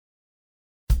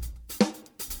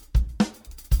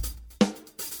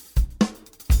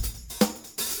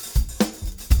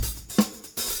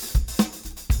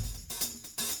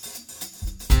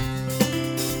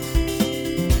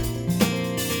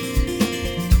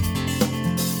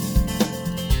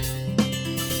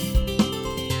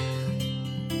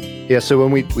Yeah, so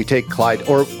when we take Clyde,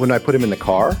 or when I put him in the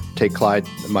car, take Clyde,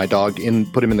 my dog,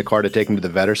 put him in the car to take him to the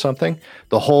vet or something,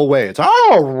 the whole way it's,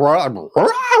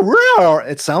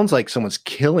 it sounds like someone's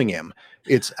killing him.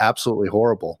 It's absolutely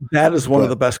horrible. That is one of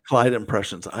the best Clyde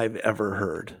impressions I've ever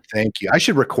heard. Thank you. I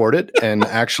should record it and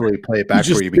actually play it back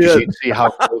for you because you can see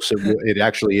how close it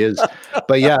actually is.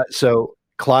 But yeah, so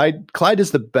Clyde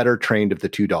is the better trained of the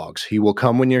two dogs. He will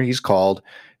come when he's called.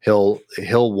 He'll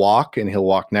walk and he'll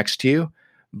walk next to you.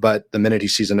 But the minute he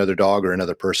sees another dog or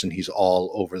another person, he's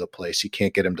all over the place. You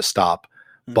can't get him to stop.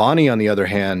 Mm-hmm. Bonnie, on the other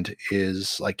hand,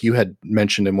 is like you had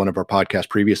mentioned in one of our podcasts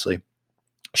previously.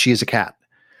 She is a cat.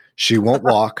 She won't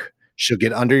walk. She'll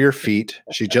get under your feet.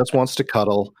 She just wants to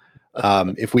cuddle.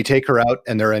 If we take her out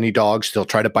and there are any dogs, she'll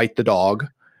try to bite the dog.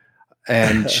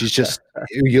 And she's just,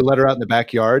 you let her out in the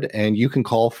backyard and you can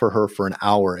call for her for an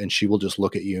hour and she will just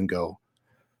look at you and go,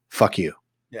 fuck you.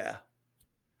 Yeah.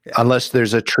 Unless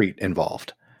there's a treat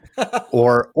involved.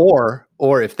 or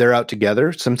if they're out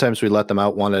together, sometimes we let them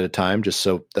out one at a time just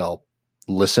so they'll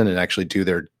listen and actually do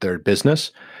their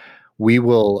business. We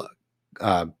will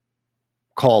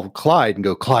call Clyde and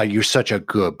go, Clyde, you're such a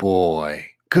good boy.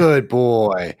 Good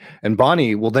boy. And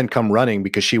Bonnie will then come running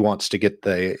because she wants to get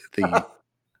the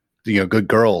good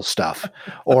girl stuff.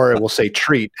 Or it will say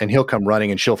treat and he'll come running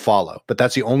and she'll follow. But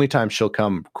that's the only time she'll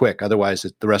come quick. Otherwise,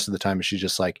 the rest of the time she's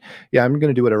just like, yeah, I'm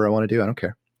going to do whatever I want to do. I don't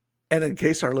care. And in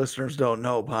case our listeners don't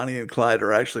know, Bonnie and Clyde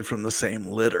are actually from the same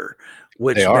litter,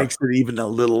 which makes it even a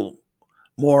little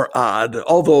more odd.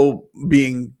 Although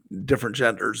being different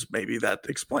genders, maybe that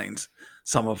explains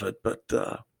some of it. But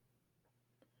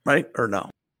right or no?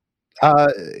 I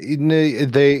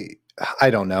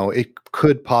don't know. It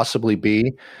could possibly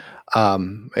be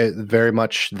very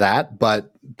much that.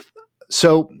 But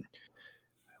so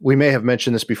we may have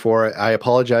mentioned this before. I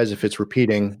apologize if it's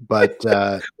repeating, but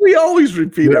we always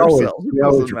repeat ourselves. We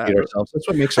always repeat ourselves. That's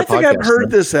what makes a podcast. I think I've heard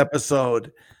this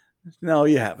episode. No,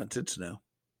 you haven't. It's new.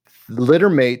 Litter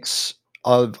mates,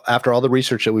 after all the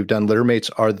research that we've done, litter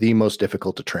mates are the most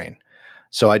difficult to train.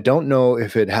 So I don't know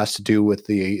if it has to do with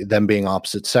them being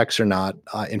opposite sex or not.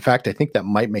 In fact, I think that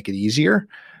might make it easier,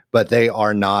 but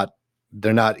they're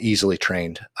not easily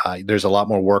trained. There's a lot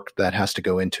more work that has to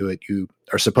go into it. You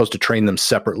are supposed to train them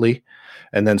separately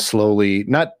and then slowly,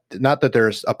 not that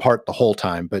they're apart the whole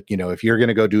time, but if you're going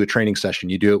to go do a training session,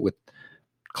 you do it with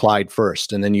Clyde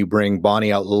first, and then you bring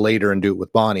Bonnie out later and do it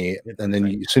with Bonnie. And then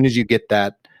as soon as you get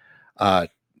that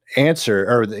answer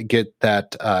or get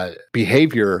that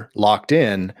behavior locked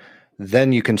in,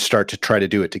 then you can start to try to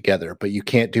do it together, but you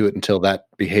can't do it until that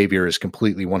behavior is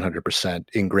completely 100%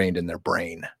 ingrained in their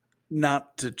brain.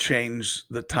 Not to change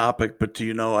the topic, but do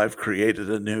you know I've created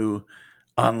a new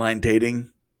online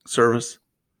dating service?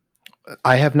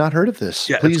 I have not heard of this.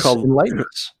 Yeah, please enlighten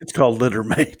us. It's called Litter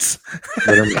Mates.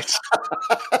 Litter Mates.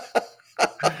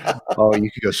 Oh,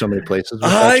 you could go so many places with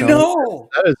that, I know.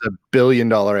 That is $1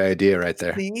 billion idea right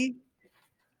there. See?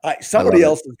 Somebody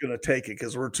else is going to take it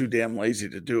because we're too damn lazy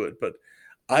to do it. But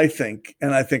I think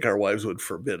our wives would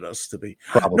forbid us to be.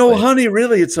 Probably. No, honey,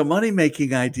 really, it's a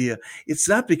money-making idea. It's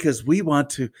not because we want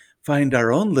to find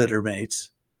our own litter mates.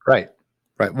 Right.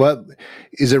 Well,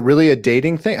 is it really a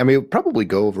dating thing? I mean, it would probably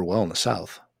go over well in the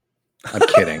South. I'm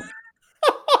kidding.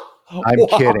 I'm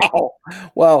kidding.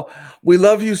 Wow. We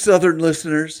love you, Southern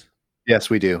listeners. Yes,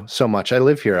 we do. So much. I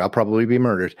live here. I'll probably be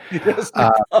murdered. Yes,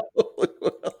 probably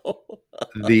will.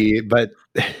 But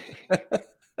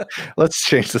let's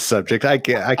change the subject. I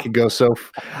could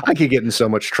get in so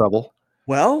much trouble.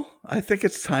 Well, I think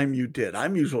it's time you did.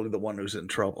 I'm usually the one who's in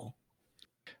trouble.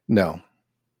 No.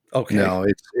 Okay. No,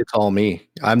 it's all me.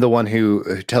 I'm the one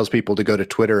who tells people to go to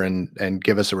Twitter and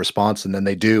give us a response, and then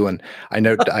they do. And I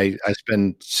know I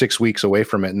spend 6 weeks away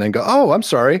from it, and then go, "Oh, I'm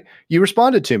sorry, you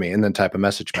responded to me," and then type a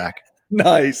message back.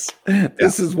 Nice. Yeah.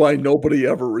 This is why nobody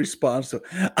ever responds to.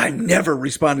 I'm never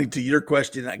responding to your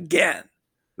question again.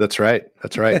 That's right.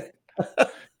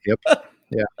 Yep.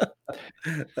 Yeah.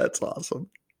 That's awesome.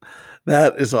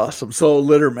 That is awesome. So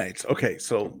litter mates. Okay,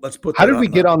 so let's put. How did we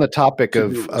get on the topic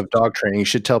of dog training? You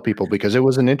should tell people because it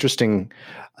was an interesting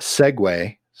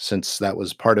segue, since that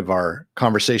was part of our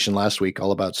conversation last week,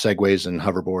 all about segways and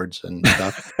hoverboards and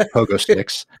stuff, pogo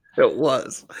sticks. It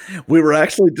was. We were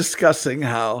actually discussing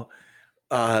how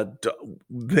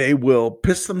they will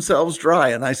piss themselves dry,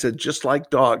 and I said, just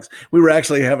like dogs. We were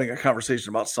actually having a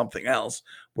conversation about something else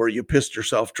where you pissed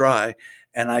yourself dry,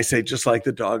 and I say, just like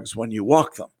the dogs when you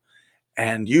walk them.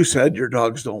 And you said your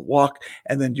dogs don't walk,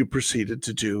 and then you proceeded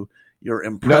to do your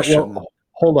impression. No,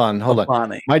 Hold on.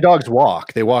 Bonnie. My dogs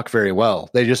walk. They walk very well.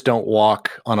 They just don't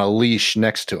walk on a leash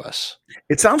next to us.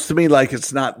 It sounds to me like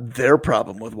it's not their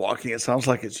problem with walking. It sounds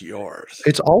like it's yours.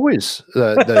 It's always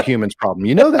the human's problem.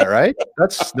 You know that, right?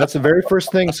 That's the very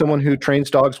first thing someone who trains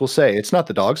dogs will say. It's not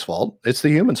the dog's fault. It's the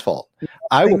human's fault.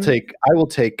 I will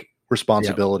take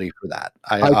responsibility for that.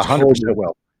 I 100%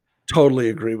 will. Totally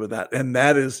agree with that. And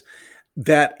that is,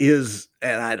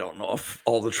 and I don't know if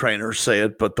all the trainers say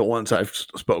it, but the ones I've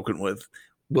spoken with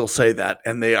will say that,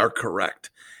 and they are correct.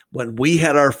 When we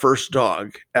had our first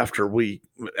dog before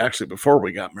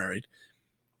we got married,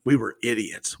 we were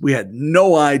idiots. We had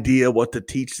no idea what to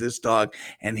teach this dog.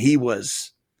 And he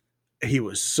was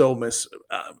so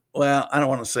well, I don't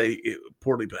want to say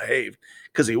poorly behaved,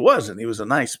 because he wasn't. He was a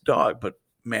nice dog, but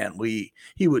man,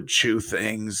 he would chew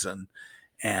things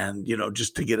and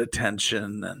just to get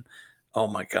attention. And oh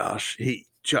my gosh,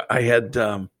 I had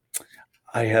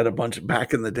a bunch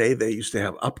back in the day. They used to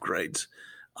have upgrades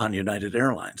on United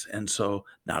Airlines, and so,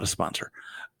 not a sponsor.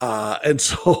 And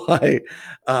so I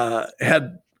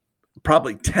had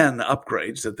probably 10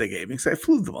 upgrades that they gave me, because I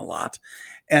flew them a lot.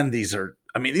 And these are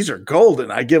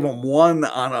golden. I give them one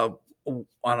on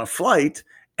a flight,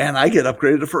 and I get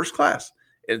upgraded to first class.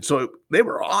 And so they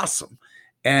were awesome.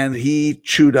 And he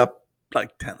chewed up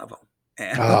like 10 of them.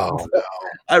 And no.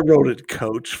 I rode it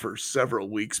coach for several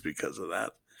weeks because of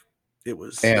that. It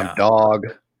was damn dog.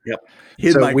 Yep.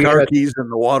 Hid my car keys in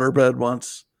the waterbed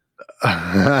once.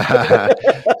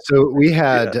 So we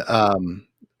had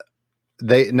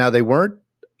they weren't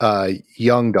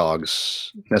young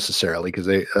dogs necessarily, because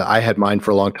I had mine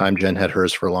for a long time. Jen had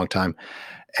hers for a long time,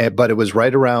 but it was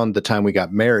right around the time we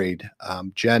got married.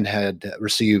 Jen had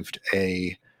received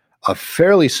a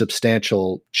fairly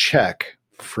substantial check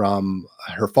from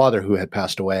her father, who had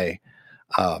passed away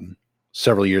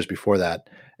several years before that.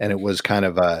 And it was kind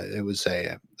of a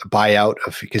buyout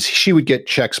because she would get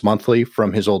checks monthly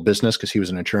from his old business, because he was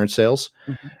in insurance sales.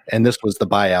 Mm-hmm. And this was the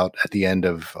buyout at the end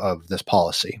of this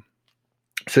policy.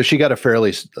 So she got a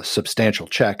fairly substantial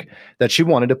check that she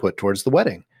wanted to put towards the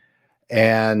wedding.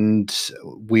 And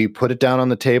we put it down on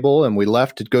the table, and we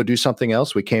left to go do something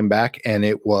else. We came back, and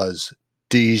it was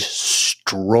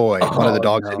destroyed. One of the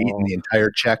dogs had eaten the entire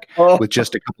check with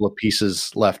just a couple of pieces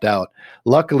left out.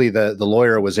 Luckily, the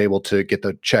lawyer was able to get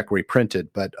the check reprinted,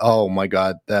 but oh my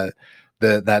God,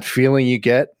 that feeling you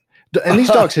get. And these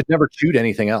dogs had never chewed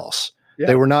anything else. Yeah.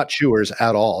 They were not chewers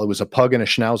at all. It was a pug and a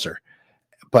Schnauzer,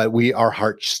 but our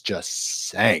hearts just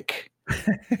sank.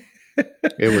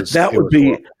 That would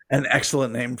be an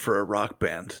excellent name for a rock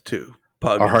band too.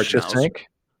 Pug our hearts just sank.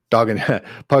 Pug and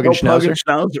Schnauzer.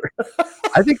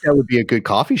 I think that would be a good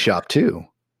coffee shop too.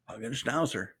 Pug and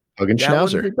Schnauzer.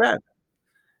 Wouldn't be bad.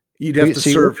 You'd have to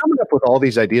serve. We're coming up with all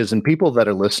these ideas, and people that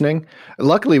are listening.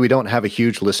 Luckily, we don't have a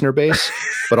huge listener base,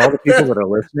 but all the people that are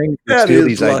listening steal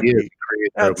these ideas and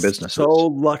create their own businesses. So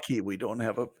lucky we don't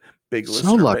have a big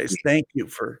listener base.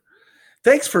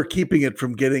 Thanks for keeping it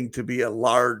from getting to be a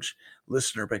large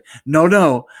listener base.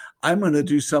 No, I'm going to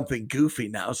do something goofy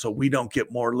now so we don't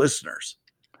get more listeners.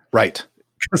 Right.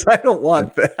 Because I don't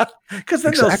want that. Because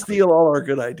then they'll steal all our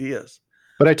good ideas.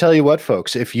 But I tell you what,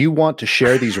 folks, if you want to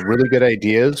share these really good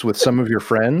ideas with some of your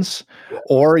friends,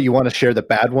 or you want to share the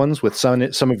bad ones with some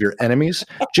of your enemies,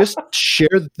 just share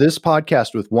this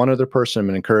podcast with one other person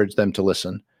and encourage them to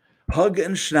listen. Pug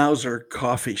and Schnauzer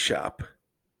coffee shop.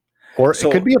 Or it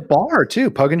could be a bar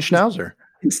too, Pug and Schnauzer.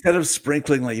 Instead of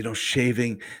sprinkling,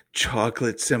 shaving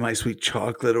chocolate, semi-sweet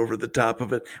chocolate over the top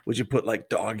of it, would you put like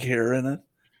dog hair in it?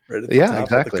 Right at the top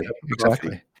exactly.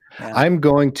 Exactly. Yeah. I'm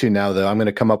going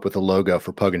to come up with a logo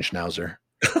for Pug and Schnauzer.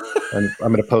 And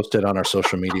I'm going to post it on our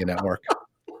social media network.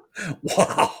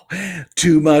 Wow.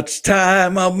 Too much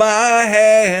time on my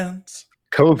hands.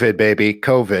 COVID, baby.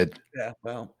 COVID. Yeah.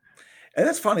 Well, and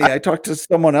it's funny. I talked to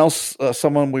someone else,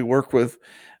 someone we work with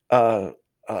the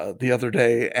other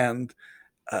day, and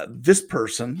this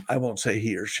person, I won't say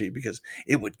he or she because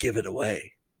it would give it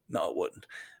away. No, it wouldn't.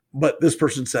 But this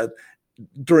person said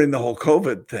during the whole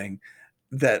COVID thing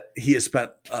that he has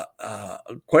spent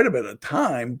quite a bit of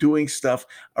time doing stuff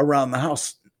around the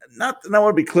house. And I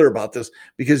want to be clear about this,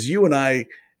 because you and I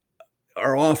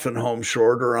are often home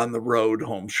shored or on the road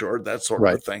home shored, that sort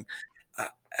of thing.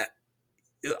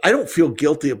 I don't feel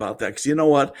guilty about that, because you know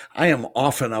what? I am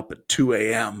often up at 2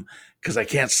 a.m. because I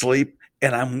can't sleep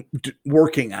and I'm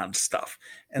working on stuff.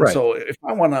 And so if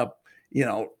I want to,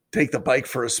 take the bike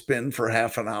for a spin for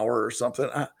half an hour or something,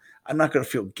 I'm not going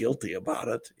to feel guilty about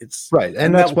it. It's right.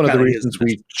 And that's one of the reasons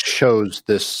we chose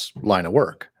this line of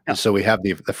work. Yeah. So we have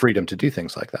the freedom to do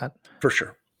things like that. For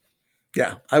sure.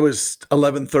 Yeah. I was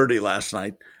 11:30 last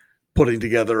night putting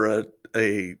together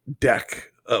a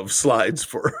deck of slides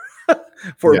for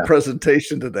for a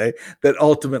presentation today that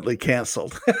ultimately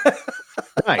canceled.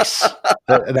 Nice.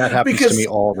 That happens to me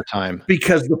all the time.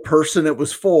 Because the person it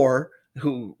was for,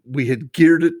 who we had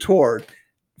geared it toward,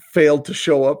 failed to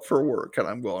show up for work. And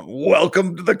I'm going,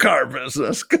 welcome to the car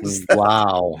business.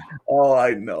 Wow. Oh,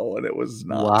 I know. And it was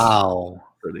not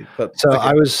pretty. But so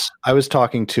again, I was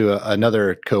talking to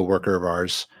another coworker of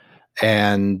ours,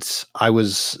 and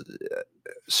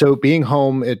so being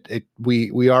home,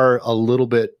 we are a little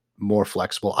bit more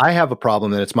flexible. I have a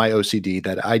problem, and it's my OCD,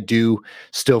 that I do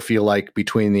still feel like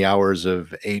between the hours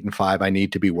of 8 and 5, I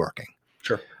need to be working.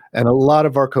 Sure. And a lot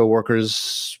of our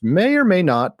coworkers may or may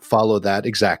not follow that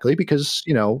exactly because,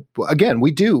 again,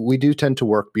 we do tend to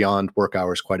work beyond work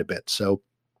hours quite a bit. So,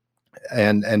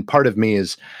 and part of me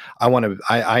is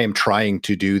I am trying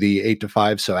to do the 8 to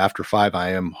 5. So after 5,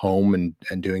 I am home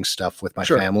and doing stuff with my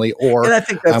family, or and I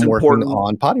think that's I'm working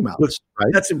on potty mouths.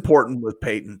 Right. That's important with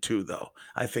Peyton too, though.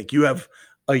 I think you have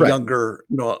a younger,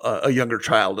 a younger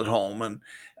child at home, and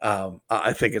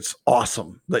I think it's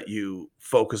awesome that you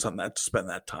focus on that, to spend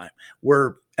that time.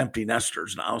 We're empty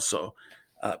nesters now, so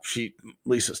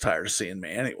Lisa's tired of seeing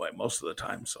me anyway most of the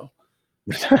time. So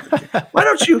why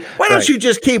don't you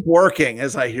just keep working?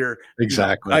 As I hear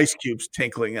ice cubes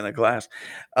tinkling in a glass.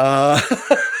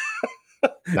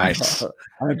 Nice.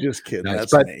 I'm just kidding.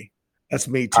 Nice. That's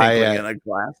me tinkling in a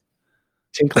glass.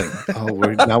 Tinkling. Oh,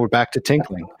 now we're back to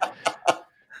tinkling.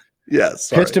 Yes.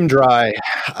 Pissed him dry.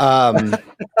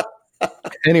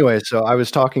 Anyway, so I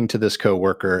was talking to this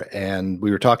coworker, and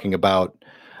we were talking about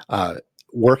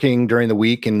working during the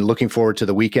week and looking forward to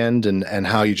the weekend, and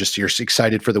how you're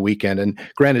excited for the weekend. And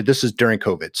granted, this is during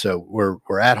COVID, so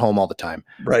we're at home all the time.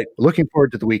 Right. Looking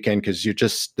forward to the weekend because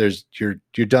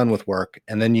you're done with work,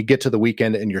 and then you get to the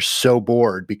weekend and you're so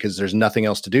bored because there's nothing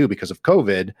else to do because of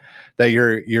COVID that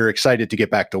you're excited to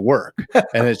get back to work,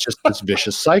 and it's just this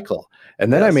vicious cycle.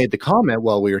 And then I made the comment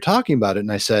while we were talking about it,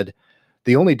 and I said,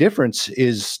 the only difference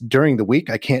is during the week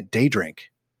I can't day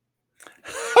drink.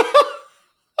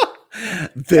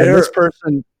 This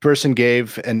person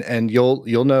gave, and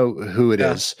you'll know who it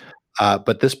is,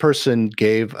 but this person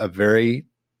gave a very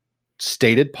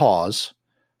stated pause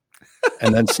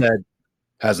and then said,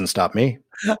 hasn't stopped me.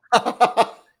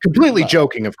 Completely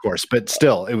joking, of course, but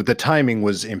still, the timing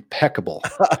was impeccable.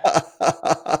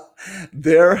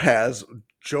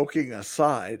 Joking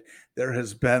aside, there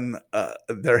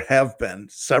have been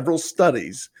several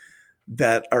studies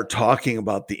that are talking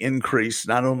about the increase,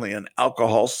 not only in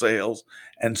alcohol sales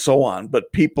and so on,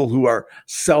 but people who are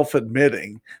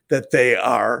self-admitting that they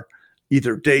are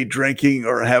either day drinking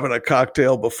or having a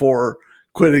cocktail before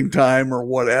quitting time or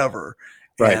whatever.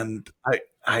 Right. And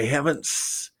I haven't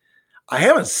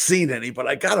seen any, but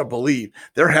I gotta believe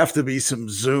there have to be some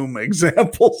Zoom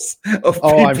examples of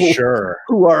people I'm sure,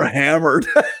 who are hammered.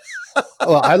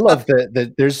 Well, I love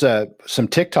that there's some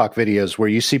TikTok videos where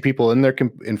you see people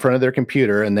in front of their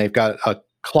computer, and they've got a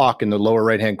clock in the lower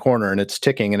right-hand corner, and it's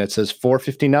ticking, and it says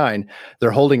 4:59.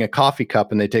 They're holding a coffee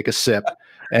cup, and they take a sip,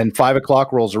 and 5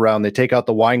 o'clock rolls around. They take out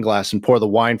the wine glass and pour the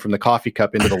wine from the coffee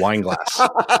cup into the wine glass.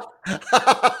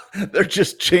 They're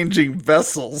just changing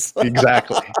vessels.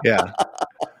 Exactly. Yeah.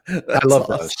 I love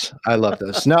those. I love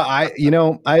those. No,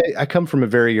 I come from a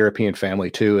very European family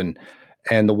too,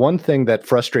 and the one thing that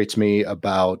frustrates me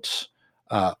about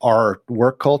our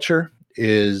work culture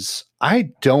is I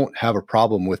don't have a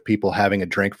problem with people having a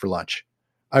drink for lunch.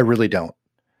 I really don't.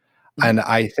 Mm-hmm. And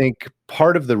I think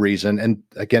part of the reason, and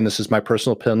again, this is my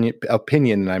personal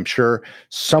opinion, and I'm sure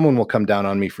someone will come down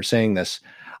on me for saying this,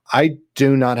 I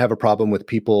do not have a problem with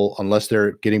people, unless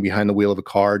they're getting behind the wheel of a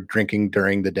car, drinking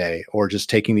during the day or just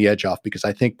taking the edge off, because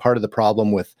I think part of the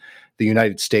problem with the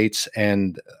United States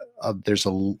and there's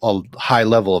a high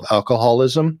level of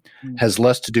alcoholism has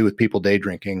less to do with people day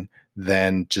drinking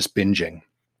than just binging.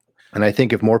 And I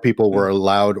think if more people were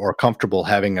allowed or comfortable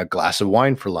having a glass of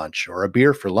wine for lunch or a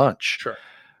beer for lunch,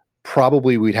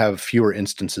 probably we'd have fewer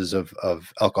instances of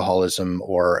alcoholism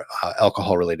or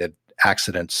alcohol-related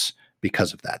accidents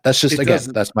because of that. That's just,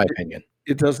 that's my opinion.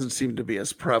 It doesn't seem to be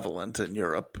as prevalent in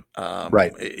Europe,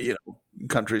 right?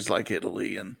 Countries like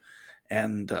Italy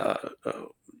and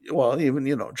well, even,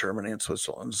 Germany and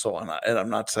Switzerland and so on. And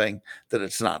I'm not saying that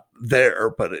it's not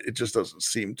there, but it just doesn't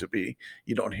seem to be,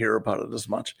 you don't hear about it as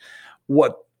much.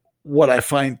 What I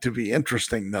find to be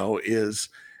interesting, though, is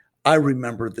I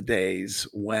remember the days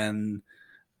when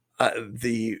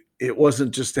it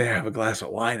wasn't just to have a glass of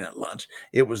wine at lunch.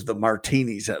 It was the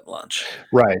martinis at lunch.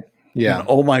 Right. Yeah. And,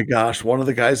 oh my gosh. One of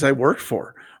the guys I worked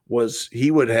for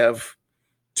he would have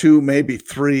 2, maybe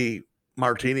 3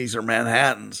 martinis or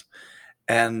Manhattans.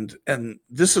 And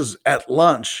this is at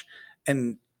lunch,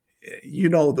 And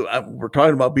we're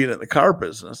talking about being in the car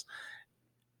business.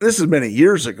 This is many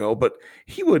years ago, but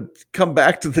he would come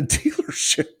back to the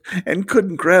dealership and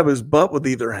couldn't grab his butt with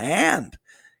either hand.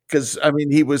 Because,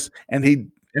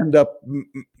 he'd end up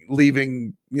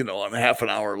leaving, a half an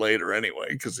hour later anyway,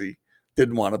 because he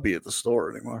didn't want to be at the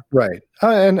store anymore. Right.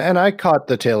 And I caught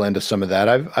the tail end of some of that.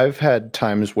 I've had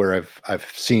times where I've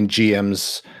seen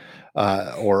GMs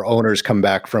or owners come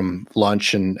back from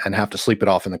lunch and have to sleep it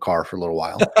off in the car for a little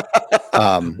while.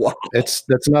 Wow.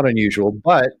 That's not unusual,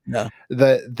 but yeah.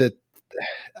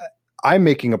 I'm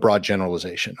making a broad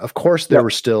generalization. Of course, there were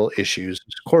still issues.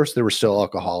 Of course, there were still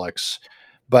alcoholics,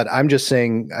 but I'm just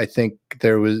saying, I think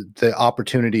the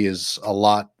opportunity is a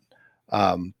lot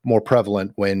more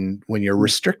prevalent when you're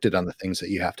restricted on the things that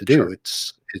you have to do. Sure.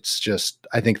 It's just,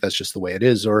 I think that's just the way it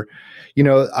is. Or,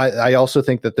 I also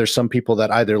think that there's some people that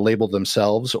either label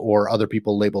themselves or other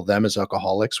people label them as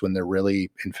alcoholics when they're really,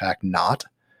 in fact, not,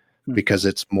 because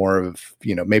it's more of,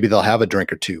 maybe they'll have a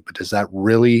drink or two, but does that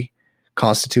really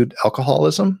constitute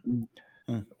alcoholism?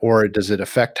 Or does it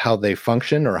affect how they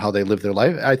function or how they live their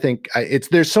life? I think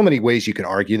there's so many ways you could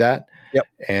argue that. Yep.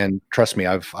 And trust me,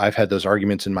 I've had those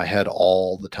arguments in my head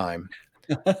all the time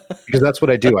because that's what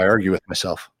I do. I argue with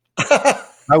myself.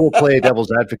 I will play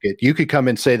devil's advocate. You could come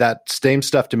and say that same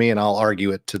stuff to me and I'll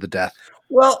argue it to the death.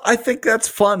 Well, I think that's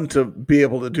fun to be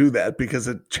able to do that because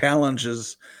it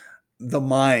challenges the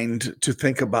mind to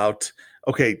think about,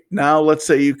 okay, now let's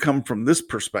say you come from this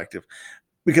perspective.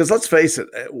 Because let's face it,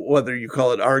 whether you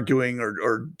call it arguing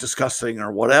or discussing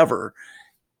or whatever,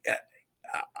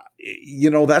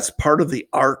 that's part of the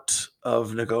art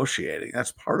of negotiating.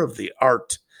 That's part of the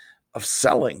art of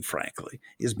selling, frankly,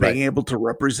 is being able to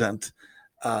represent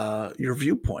your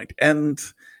viewpoint. And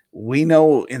we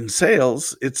know in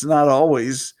sales, it's not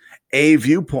always a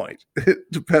viewpoint. It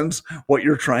depends what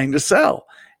you're trying to sell.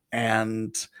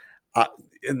 And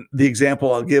the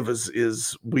example I'll give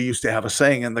is we used to have a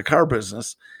saying in the car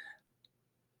business,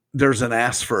 there's an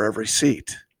ass for every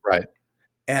seat. Right.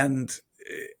 And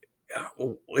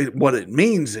what it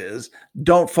means is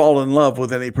don't fall in love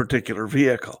with any particular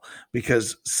vehicle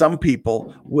because some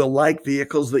people will like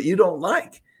vehicles that you don't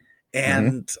like.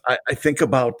 And I think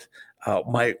about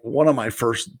one of my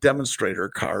first demonstrator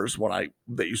cars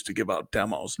they used to give out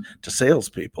demos to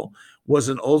salespeople was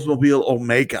an Oldsmobile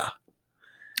Omega.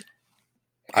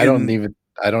 I don't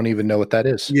even know what that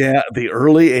is. Yeah, the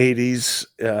early 80s.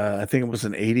 I think it was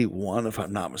an 81, if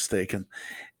I'm not mistaken.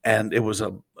 And it was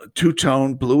a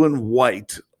two-tone blue and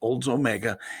white Olds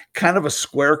Omega, kind of a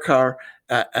square car,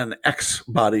 an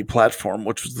X-body platform,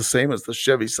 which was the same as the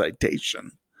Chevy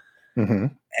Citation. Mm-hmm.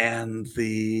 And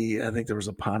I think there was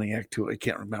a Pontiac too. I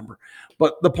can't remember.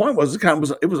 But the point was,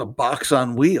 it was a box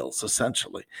on wheels,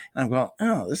 essentially. And I'm going,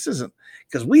 oh, this isn't,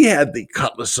 because we had the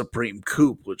Cutlass Supreme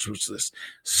Coupe, which was this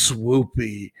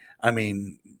swoopy,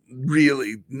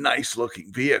 really nice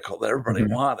looking vehicle that everybody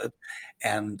wanted.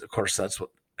 And of course, that's what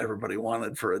everybody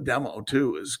wanted for a demo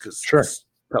too, is because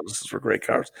Cutlasses were great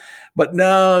cars. But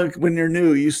now when you're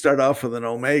new, you start off with an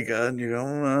Omega and you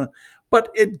go, but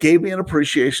it gave me an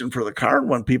appreciation for the car. And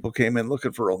when people came in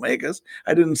looking for Omegas,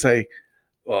 I didn't say,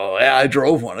 well, yeah, I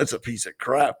drove one. It's a piece of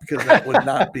crap, because that would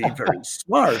not be very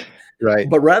smart. Right.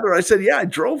 But rather I said, yeah, I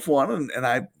drove one and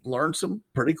I learned some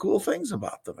pretty cool things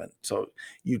about them. And so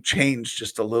you change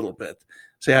just a little bit.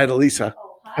 Say hi to Lisa.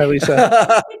 Oh, hi,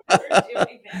 Lisa.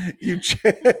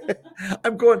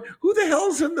 I'm going, who the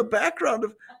hell's in the background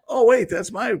of, oh, wait,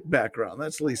 that's my background.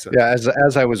 That's Lisa. Yeah,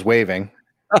 as I was waving.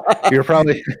 You're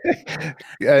probably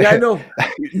yeah, I know.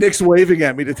 Nick's waving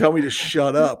at me to tell me to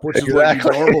shut up, which is what you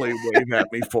normally wave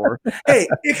at me for. Hey,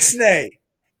 Ixnay.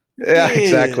 Yeah,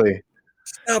 exactly.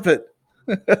 Stop it.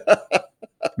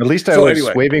 At least I was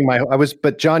waving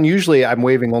but John, usually I'm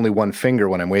waving only one finger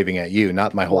when I'm waving at you,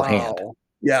 not my whole hand.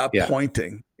 Yeah,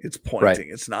 pointing. It's pointing.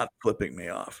 Right. It's not flipping me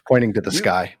off. Pointing to the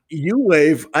sky. You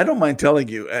wave. I don't mind telling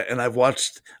you, and I've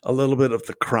watched a little bit of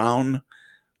The Crown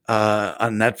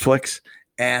on Netflix.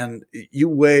 And you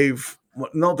wave.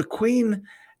 No, the Queen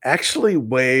actually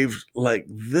waved like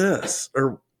this.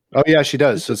 Oh yeah, she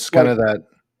does. It's kind of that.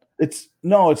 It's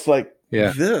like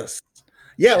this.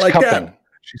 Yeah, she's like cupping. that.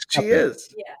 She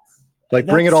is. Yes. Like,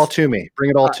 bring it all to me. Bring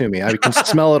it all to me. I can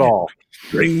smell it all.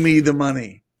 Bring me the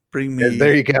money. Bring me.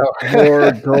 There you go.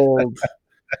 More gold.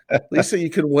 Lisa,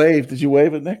 you can wave. Did you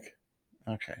wave it, Nick?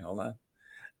 Okay, hold on.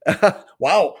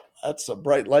 Wow, that's a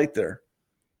bright light there.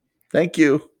 Thank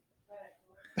you.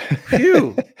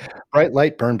 Phew. Bright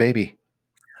light, burn baby.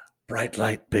 Bright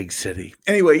light, big city.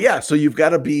 Anyway, yeah, so you've got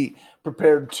to be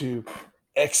prepared to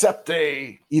accept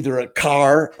either a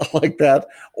car like that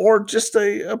or just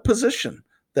a position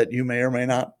that you may or may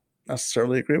not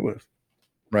necessarily agree with.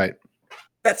 Right.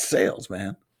 That's sales,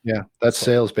 man. Yeah, that's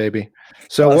sales, baby.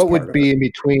 So what would be in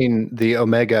between the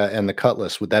Omega and the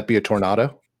Cutlass? Would that be a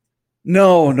Tornado?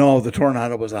 No, the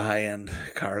Tornado was a high-end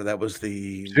car. That was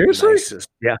the nicest.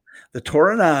 Yeah, the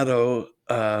Tornado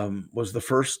was the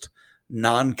first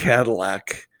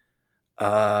non-Cadillac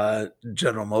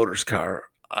General Motors car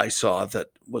I saw that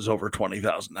was over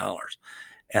 $20,000,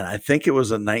 and I think it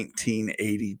was a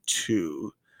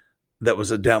 1982 that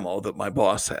was a demo that my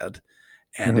boss had,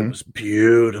 and it was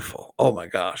beautiful. Oh my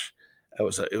gosh, it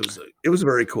was a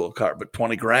very cool car. But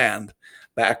 $20,000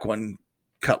 back when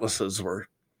Cutlasses were,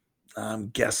 I'm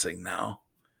guessing now,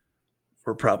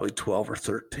 we're probably 12 or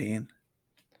 13.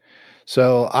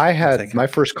 So I had my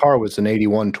first car was an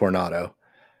 81 Tornado.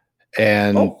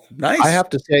 And nice. I have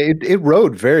to say it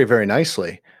rode very, very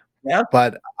nicely. Yeah.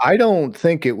 But I don't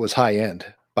think it was high end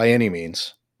by any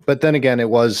means. But then again, that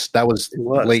was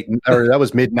late, or that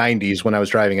was mid 90s when I was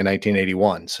driving a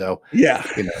 1981. So yeah.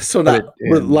 So not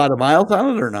with a lot of miles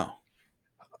on it or no?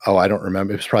 Oh, I don't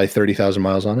remember. It was probably 30,000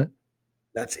 miles on it.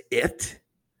 That's it?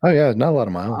 Oh, yeah. Not a lot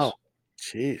of miles. Oh,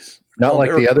 jeez. Not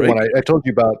like the other one. I told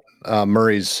you about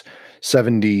Murray's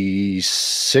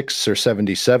 76 or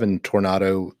 77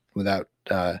 Tornado without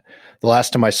the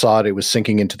last time I saw it, it was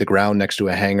sinking into the ground next to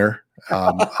a hangar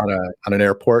on an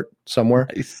airport somewhere.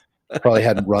 Nice. Probably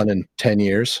hadn't run in 10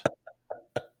 years.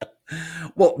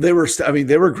 Well, they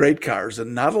were great cars,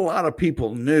 and not a lot of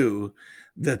people knew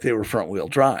that they were front wheel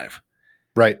drive.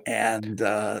 Right. And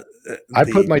I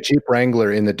put my Jeep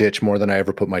Wrangler in the ditch more than I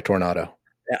ever put my Tornado.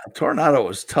 Yeah, Tornado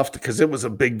was tough because it was a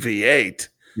big V8.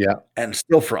 Yeah. And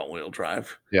still front wheel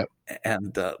drive. Yeah.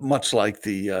 And much like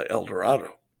the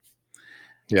Eldorado.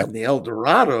 Yeah. And the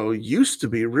Eldorado used to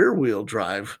be rear wheel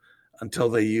drive until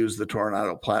they used the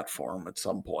Tornado platform at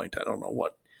some point. I don't know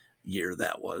what year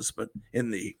that was, but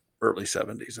in the early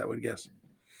 70s, I would guess.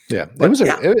 Yeah, I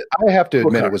have to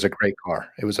admit, it was a great car.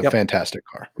 It was a fantastic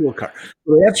car. Cool car.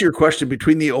 To answer your question,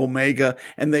 between the Omega,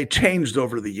 and they changed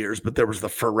over the years, but there was the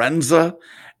Forenza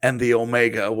and the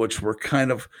Omega, which were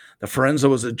kind of, the Forenza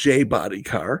was a J-body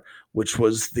car, which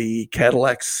was the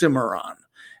Cadillac Cimarron,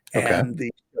 and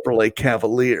the Chevrolet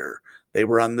Cavalier. They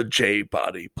were on the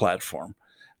J-body platform.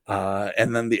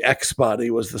 And then the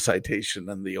X-body was the Citation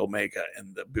and the Omega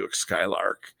and the Buick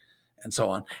Skylark and so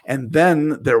on. And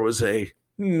then there was a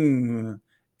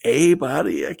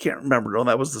body. I can't remember. No,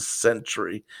 that was the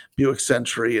Century, Buick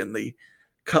Century, and the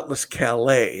Cutlass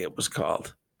Calais, it was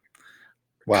called.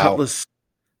 Wow. Cutlass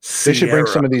Sierra. They should bring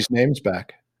some of these names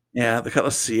back. Yeah, the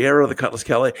Cutlass Sierra, the Cutlass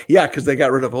Calais. Yeah, because they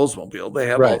got rid of Oldsmobile. They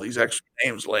have all these extra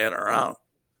names laying around.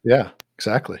 Yeah,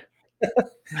 exactly.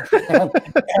 and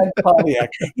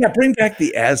Pontiac. Yeah, bring back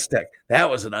the Aztec. That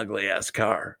was an ugly ass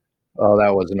car. Oh,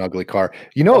 that was an ugly car.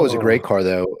 It was a great car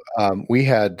though. We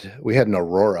had an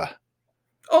Aurora.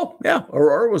 Oh yeah,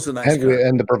 Aurora was a nice car.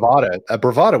 And the Bravada.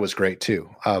 Bravada was great too.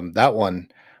 That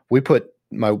one we put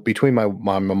between my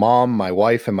mom, my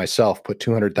wife, and myself put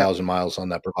 200,000 miles on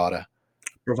that Bravada.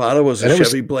 Bravada was a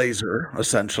Chevy Blazer,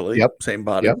 essentially. Yep. Same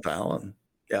body style, and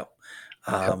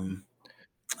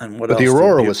and what but the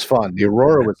Aurora was fun. The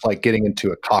Aurora was like getting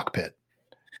into a cockpit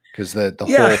because the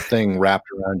whole thing wrapped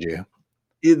around you.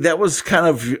 That was kind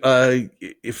of,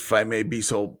 if I may be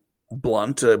so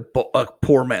blunt, a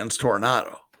poor man's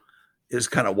Tornado is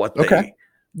kind of what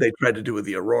they tried to do with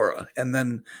the Aurora. And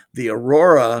then the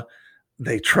Aurora,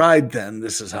 they tried then,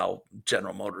 this is how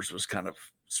General Motors was kind of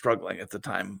struggling at the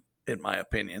time, in my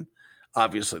opinion.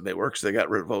 Obviously they were, because they got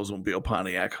rid of Oldsmobile,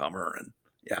 Pontiac, Hummer, and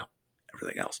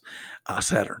everything else,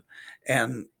 Saturn.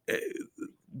 And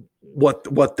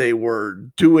what they were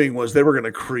doing was they were going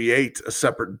to create a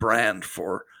separate brand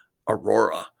for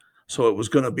Aurora. So it was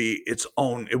going to be its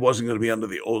own. It wasn't going to be under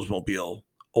the Oldsmobile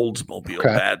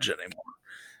badge anymore,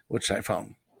 which I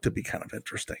found to be kind of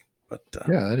interesting. But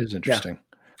that is interesting.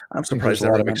 I'm surprised I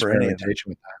don't remember any of it.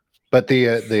 With that. But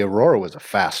the Aurora was a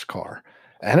fast car,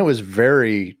 and it was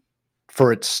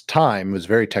for its time, it was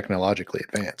very technologically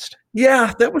advanced.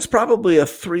 Yeah, that was probably a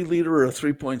 3-liter or a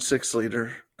 3.6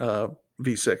 liter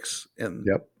V6 in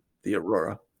the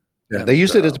Aurora. Yeah, and they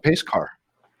used it as a pace car.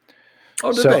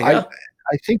 Oh, did they? Yeah.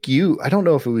 I think I don't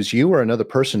know if it was you or another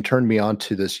person turned me on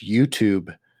to this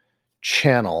YouTube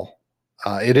channel.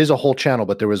 It is a whole channel,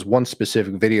 but there was one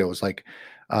specific video. It was like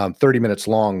 30 minutes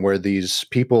long, where these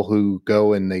people who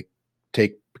go and they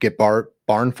get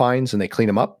barn finds and they clean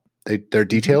them up. They're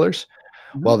detailers.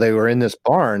 Mm-hmm. Well, they were in this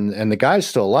barn, and the guy's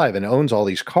still alive and owns all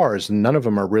these cars, and none of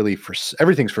them are really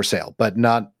everything's for sale, but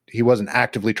he wasn't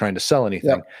actively trying to sell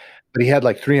anything, but he had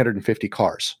like 350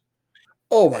 cars.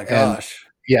 Oh my gosh.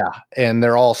 Yeah, and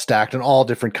they're all stacked in all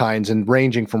different kinds and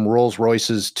ranging from Rolls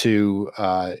Royces to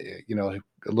a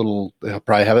little. He'll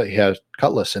probably have he has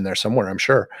Cutlass in there somewhere, I'm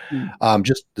sure.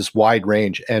 Just this wide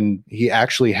range, and he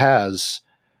actually has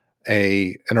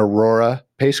an Aurora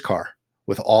pace car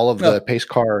with all of the pace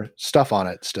car stuff on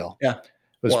it still. Yeah, it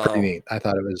was pretty neat. I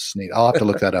thought it was neat. I'll have to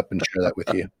look that up and share that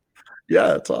with you.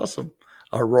 Yeah, it's awesome.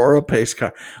 Aurora pace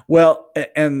car. Well,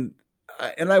 and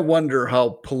I wonder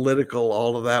how political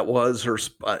all of that was, or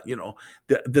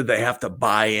did they have to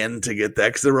buy in to get that?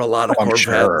 Because there were a lot of Corvettes.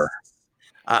 Sure.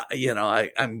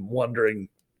 I'm wondering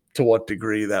to what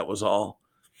degree that was all.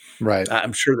 Right.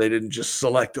 I'm sure they didn't just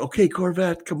select, okay,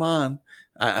 Corvette, come on.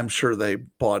 I'm sure they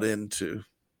bought into.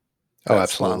 Oh,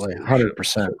 absolutely.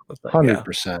 100%.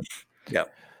 100%. Yeah,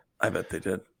 I bet they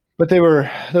did. But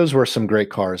those were some great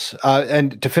cars.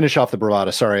 And to finish off the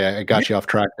Bravada, sorry, I got you off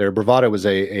track there. Bravada was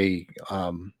a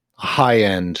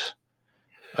high-end,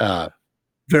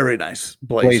 very nice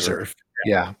Blazer.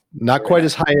 Yeah, not quite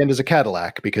as high-end as a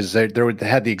Cadillac, because they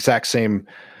had the exact same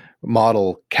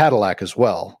model Cadillac as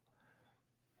well.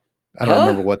 I don't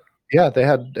remember what. Yeah, they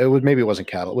had. Maybe it wasn't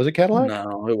Cadillac. Was it Cadillac?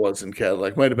 No, it wasn't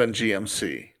Cadillac. Might have been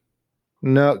GMC.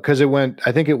 No, because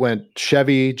I think it went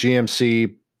Chevy,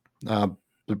 GMC,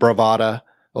 the Bravada,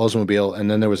 Oldsmobile, and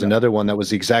then there was another one that was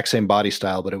the exact same body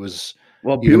style, but it was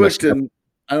Buick didn't.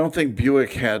 I don't think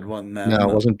Buick had one then. No,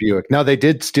 it wasn't Buick. No, they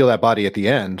did steal that body at the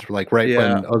end, like when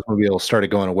Oldsmobile started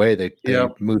going away. They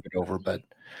moved it over, but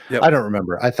I don't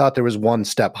remember. I thought there was one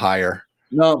step higher.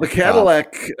 No, the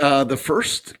Cadillac, the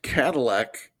first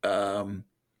Cadillac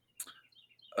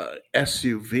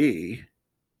SUV,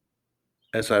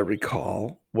 as I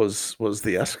recall, was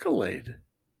the Escalade,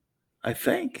 I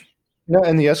think. No,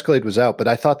 and the Escalade was out, but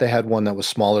I thought they had one that was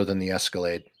smaller than the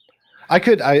Escalade. I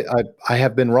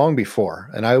have been wrong before,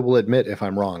 and I will admit if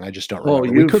I'm wrong. I just don't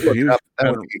remember.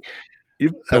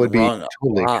 That would be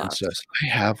totally consistent. I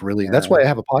have really. That's why I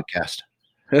have a podcast.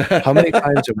 How many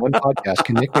times in one podcast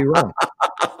can Nick be wrong?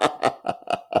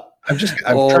 I'm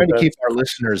trying to keep our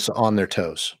listeners on their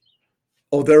toes.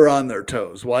 Oh, they're on their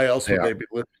toes. Why else would they be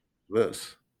listening to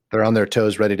this? They're on their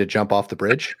toes, ready to jump off the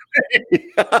bridge.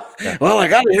 Yeah. Well, I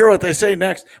got to hear what they say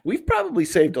next. We've probably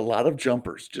saved a lot of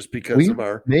jumpers just because of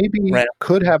our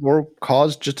could have or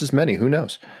caused just as many. Who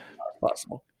knows?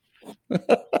 Possible.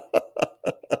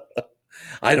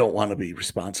 I don't want to be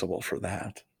responsible for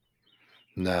that.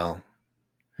 No,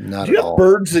 not Do you at have all.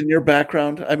 Birds in your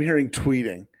background? I'm hearing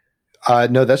tweeting.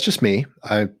 No, that's just me.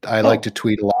 I like to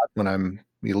tweet a lot when I'm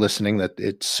listening. That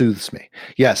it soothes me.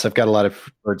 Yes, I've got a lot of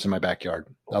birds in my backyard.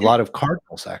 A lot of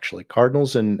cardinals, actually.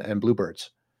 Cardinals and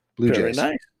bluebirds. Blue Very jays.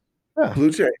 Nice. Yeah.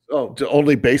 Blue jays. Oh,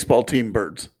 only baseball team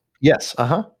birds. Yes.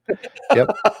 Uh-huh. Yep.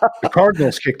 The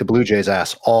Cardinals kick the Blue Jays'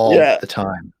 ass all the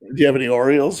time. Do you have any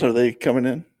Orioles? Are they coming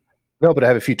in? No, but I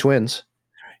have a few twins.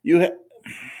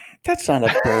 That's not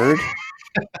a bird.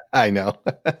 I know.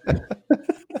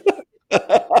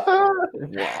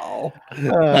 Wow.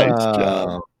 Nice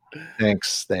job.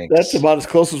 Thanks. That's about as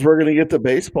close as we're going to get to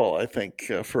baseball, I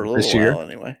think, for a little this year? while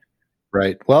anyway.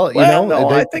 Right. Well,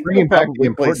 I think bringing back the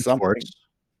important sports.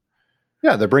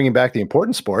 Yeah, they're bringing back the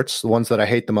important sports, the ones that I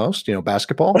hate the most,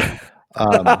 basketball.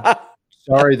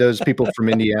 Sorry, those people from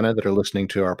Indiana that are listening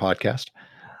to our podcast.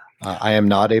 I am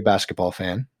not a basketball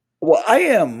fan. Well, I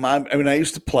am. I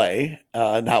used to play,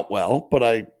 not well, but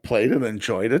I played and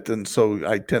enjoyed it. And so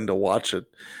I tend to watch it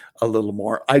a little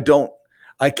more.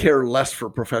 I care less for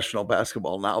professional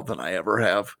basketball now than I ever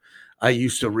have. I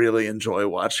used to really enjoy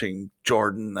watching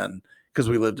Jordan, and because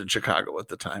we lived in Chicago at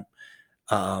the time.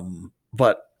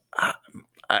 But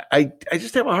I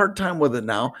just have a hard time with it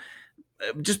now,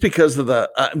 just because of the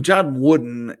John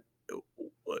Wooden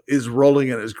is rolling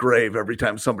in his grave every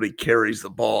time somebody carries the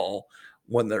ball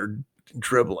when they're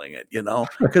dribbling it,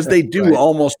 because they do right.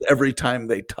 Almost every time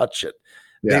they touch it.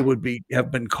 Yeah. They would have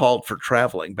been called for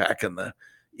traveling back in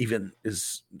even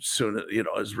as soon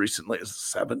as recently as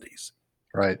the 70s.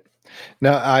 Right.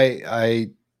 Now I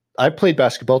played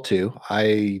basketball too.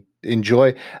 I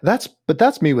enjoy but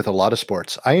that's me with a lot of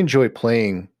sports. I enjoy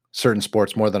playing certain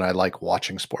sports more than I like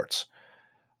watching sports.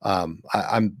 I'm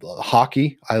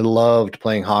hockey. I loved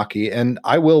playing hockey, and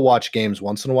I will watch games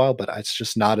once in a while, but it's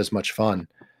just not as much fun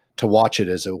to watch it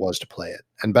as it was to play it.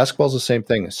 And basketball is the same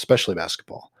thing, especially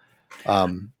basketball.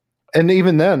 And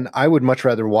even then, I would much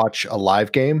rather watch a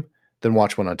live game than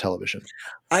watch one on television.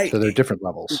 So they're different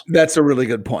levels. That's a really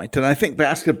good point. And I think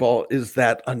basketball is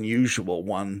that unusual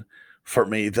one for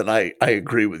me that I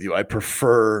agree with you. I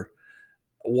prefer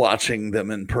watching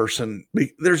them in person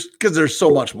because there's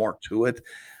so much more to it.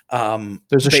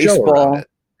 There's a baseball, show around it.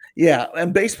 Yeah.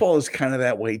 And baseball is kind of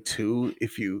that way too.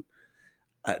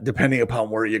 depending upon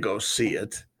where you go see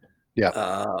it.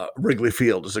 Yeah. Wrigley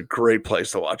Field is a great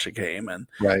place to watch a game, and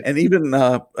Right. even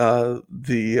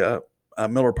the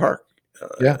Miller Park.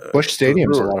 Yeah. Busch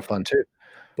Stadium's a lot of fun too.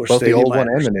 Busch Both Stadium, the old one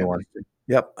and the new one.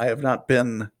 Yep, I have not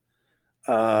been.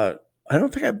 I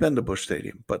don't think I've been to Busch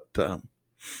Stadium, but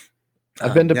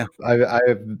I've been to. Yeah. I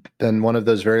have been one of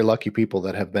those very lucky people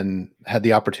that have had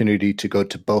the opportunity to go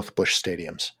to both Busch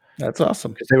stadiums. That's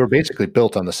awesome because they were basically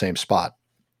built on the same spot.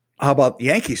 How about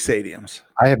Yankee stadiums?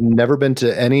 I have never been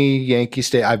to any Yankee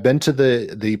stadium. I've been to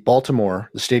the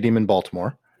Baltimore, the stadium in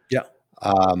Baltimore. Yeah.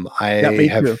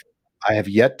 I have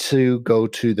yet to go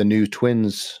to the new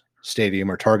Twins stadium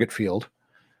or Target Field.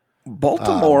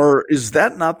 Baltimore, is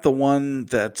that not the one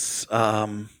that's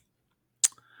hold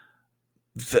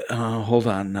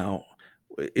on now.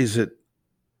 Is it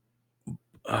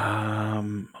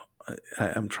I'm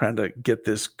trying to get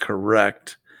this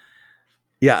correct.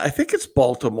 Yeah, I think it's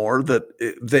Baltimore that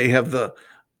they have the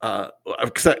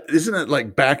isn't it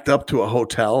like backed up to a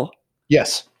hotel?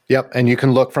 Yes. Yep. And you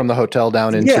can look from the hotel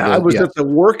down into I was at the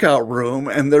workout room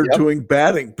and they're doing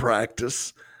batting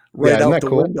practice right out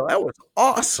the window. That was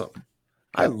awesome.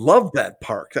 I love that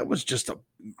park. That was just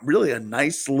really a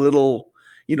nice little,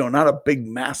 not a big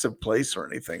massive place or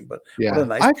anything, but what a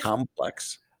nice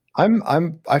complex.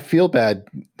 I feel bad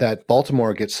that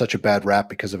Baltimore gets such a bad rap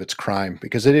because of its crime,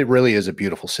 because it really is a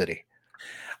beautiful city.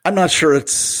 I'm not sure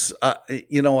it's,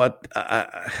 you know what,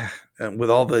 with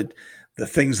all the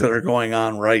things that are going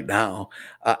on right now,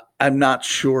 I'm not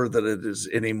sure that it is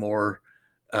any more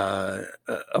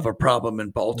of a problem in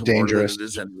Baltimore than it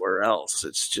is anywhere else.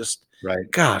 It's just,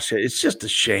 gosh, it's just a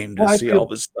shame to see all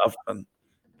this stuff. And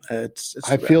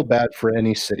I feel bad for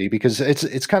any city because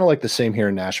it's kind of like the same here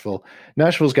in Nashville.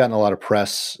 Nashville's gotten a lot of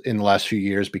press in the last few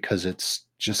years because it's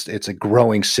a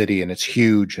growing city and it's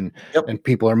huge and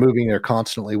people are moving there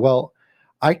constantly. Well,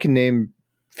 I can name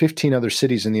 15 other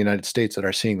cities in the United States that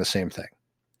are seeing the same thing.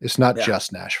 It's not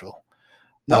just Nashville.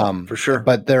 No, for sure.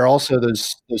 But there are also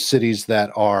those cities that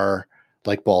are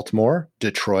like Baltimore,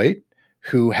 Detroit,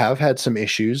 who have had some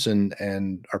issues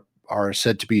and are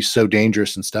said to be so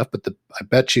dangerous and stuff. But I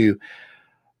bet you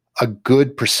a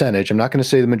good percentage, I'm not going to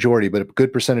say the majority, but a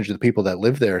good percentage of the people that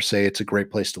live there say it's a great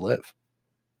place to live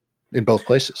in both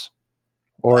places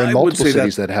or in multiple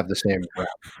cities that have the same rap.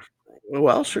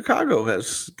 Well, Chicago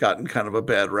has gotten kind of a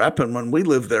bad rap. And when we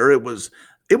lived there, it was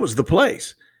the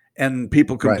place. And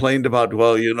people complained about,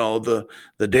 well, the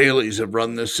dailies have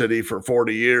run this city for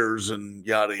 40 years and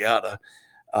yada, yada.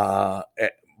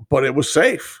 But it was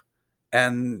safe.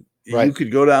 And you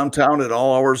could go downtown at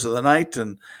all hours of the night,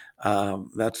 and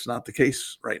that's not the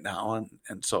case right now.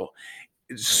 And so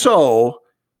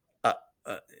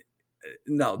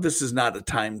no, this is not a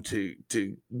time to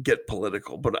get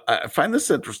political. But I find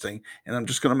this interesting, and I'm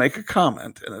just going to make a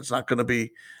comment, and it's not going to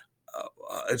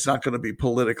be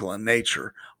political in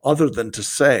nature, other than to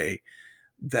say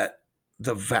that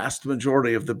the vast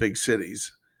majority of the big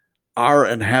cities are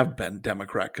and have been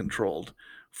Democrat controlled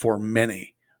for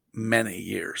many, many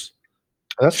years.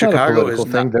 That's Chicago not a political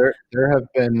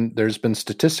thing. There's been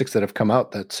statistics that have come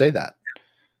out that say that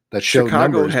show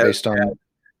Chicago numbers based on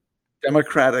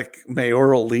Democratic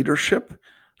mayoral leadership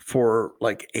for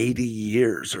like 80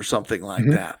 years or something like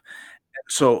that. And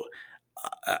so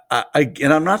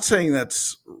I'm not saying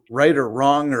that's right or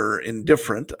wrong or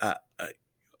indifferent,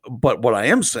 but what I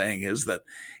am saying is that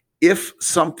if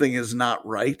something is not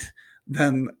right,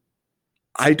 then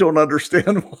I don't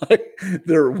understand why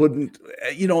there wouldn't,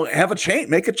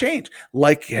 make a change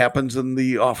like happens in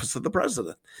the office of the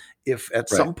president. If at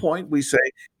some point we say,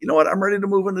 you know what, I'm ready to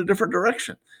move in a different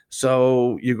direction.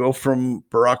 So you go from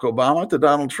Barack Obama to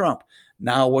Donald Trump.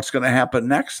 Now what's going to happen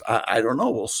next? I don't know.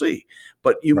 We'll see.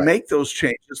 But you make those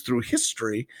changes through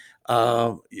history,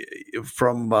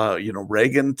 from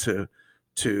Reagan to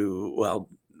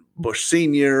Bush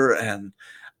Sr. And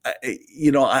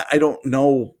I don't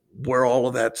know where all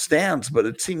of that stands, but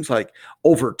it seems like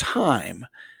over time,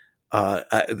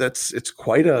 it's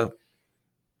quite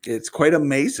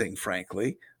amazing,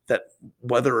 frankly, that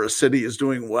whether a city is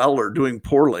doing well or doing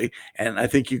poorly, and I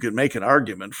think you could make an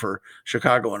argument for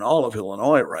Chicago and all of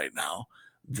Illinois right now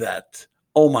that,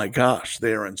 oh my gosh,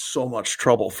 they are in so much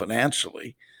trouble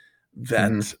financially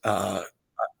that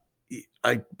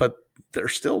but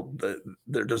there's still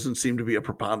there doesn't seem to be a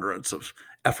preponderance of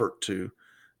effort to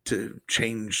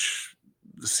change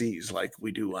the seas like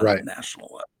we do on a national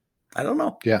level. I don't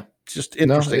know. Yeah. It's just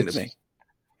interesting to me.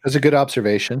 It's a good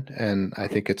observation, and I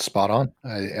think it's spot on.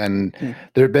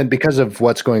 There have been, because of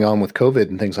what's going on with COVID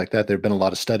and things like that, there have been a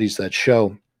lot of studies that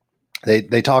show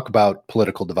they talk about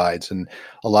political divides, and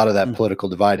a lot of that Mm. political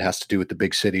divide has to do with the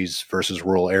big cities versus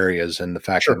rural areas, and the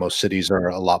fact that Sure. most cities are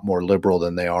a lot more liberal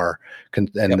than they are, and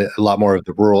Yep. a lot more of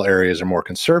the rural areas are more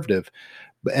conservative.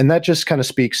 And that just kind of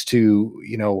speaks to,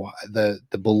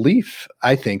 the belief,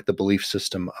 I think, the belief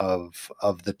system of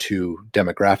the two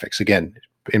demographics. Again,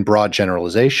 in broad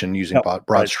generalization, using Yep. broad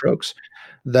Right. strokes,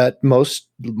 that most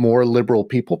more liberal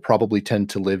people probably tend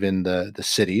to live in the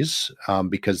cities,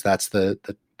 because that's the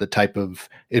type of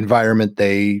environment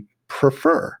they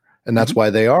prefer, and that's Mhm. why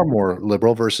they are more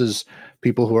liberal versus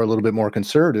people who are a little bit more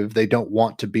conservative. They don't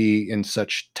want to be in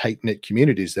such tight knit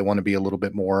communities. They want to be a little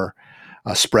bit more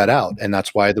spread out, and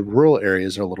that's why the rural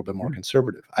areas are a little bit more Mm.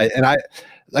 conservative.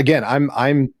 Again,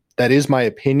 I'm that is my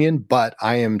opinion, but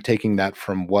I am taking that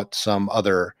from what some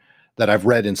other that I've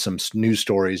read in some news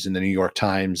stories in the New York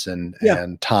Times Yeah.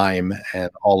 and Time and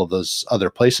all of those other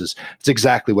places. It's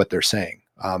exactly what they're saying.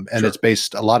 And it's Sure.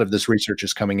 based, a lot of this research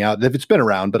is coming out. It's been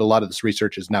around, but a lot of this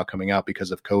research is now coming out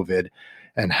because of COVID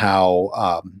and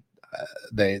how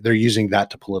they're using that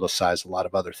to politicize a lot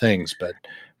of other things.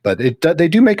 But they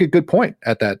do make a good point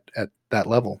at that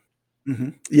level. Mm-hmm.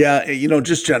 Yeah,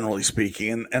 just generally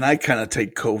speaking, and I kind of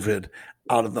take COVID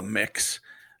out of the mix.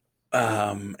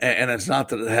 And it's not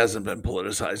that it hasn't been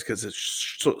politicized, because it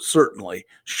certainly,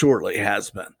 surely has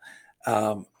been.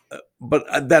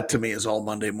 But that to me is all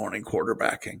Monday morning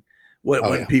quarterbacking. Oh When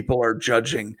yeah, people are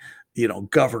judging,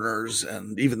 governors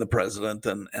and even the president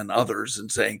and others,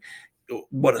 and saying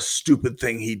what a stupid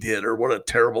thing he did, or what a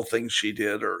terrible thing she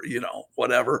did, or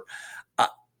whatever. I,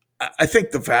 I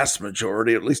think the vast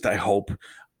majority, at least I hope,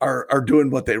 are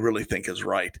doing what they really think is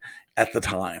right at the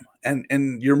time, and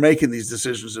you're making these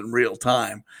decisions in real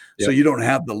time, so yep. you don't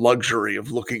have the luxury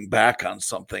of looking back on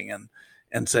something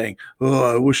and saying,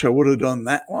 "Oh, I wish I would have done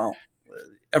that." Well,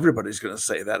 everybody's going to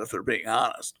say that if they're being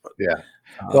honest, but Yeah.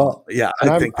 Well, yeah,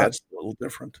 and I think that's a little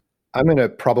different. I'm going to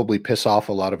probably piss off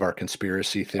a lot of our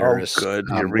conspiracy Oh, theorist good.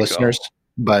 Here we listeners, go.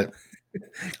 but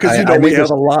Because I we made have this.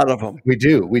 a lot of them. We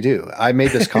do. I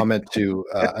made this comment to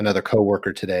another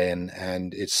coworker today,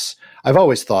 and I've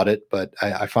always thought it, but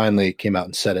I finally came out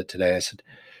and said it today. I said,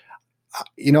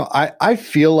 I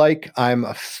feel like I'm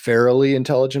a fairly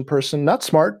intelligent person, not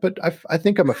smart, but I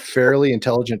think I'm a fairly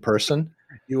intelligent person,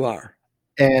 You are.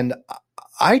 and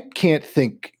I can't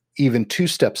think even two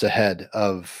steps ahead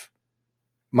of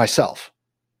myself.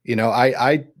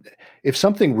 I if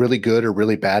something really good or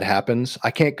really bad happens,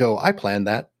 I can't go, I planned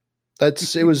that.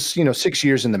 It was, 6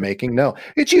 years in the making. No,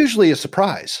 it's usually a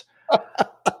surprise.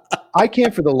 I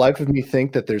can't for the life of me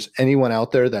think that there's anyone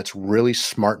out there that's really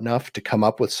smart enough to come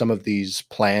up with some of these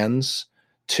plans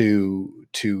to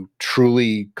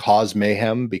truly cause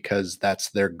mayhem because that's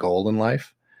their goal in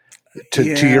life. To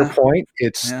your Yeah. point,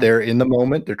 it's Yeah. they're in the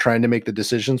moment. They're trying to make the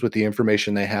decisions with the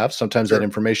information they have. Sometimes that Sure.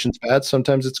 information's bad.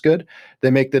 Sometimes it's good. They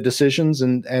make the decisions,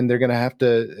 and they're going to have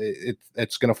to.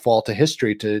 It's going to fall to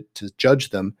history to judge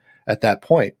them at that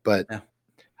point. But Yeah.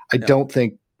 I Yeah. don't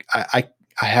think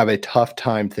I have a tough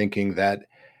time thinking that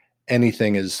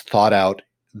anything is thought out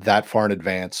that far in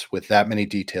advance with that many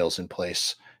details in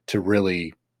place to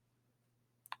really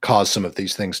cause some of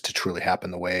these things to truly happen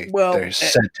the way Well, they're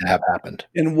said to have happened.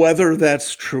 and whether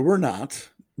that's true or not,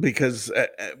 because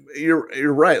you're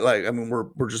right. Like, I mean,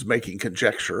 we're just making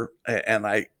conjecture, and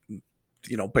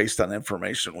based on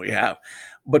information we have.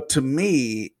 But to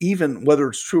me, even whether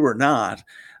it's true or not,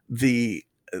 the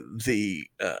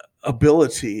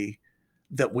ability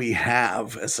that we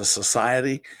have as a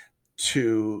society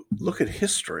to look at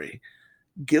history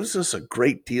gives us a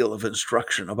great deal of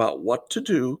instruction about what to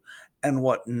do and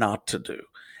what not to do.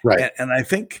 Right. And I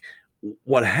think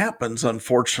what happens,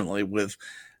 unfortunately, with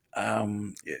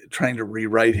trying to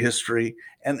rewrite history,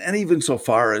 and even so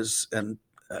far as, and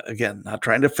again, not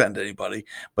trying to offend anybody,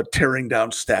 but tearing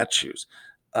down statues,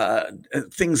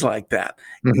 things like that.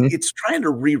 Mm-hmm. It's trying to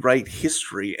rewrite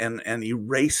history and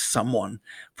erase someone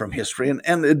from history. And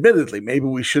admittedly, maybe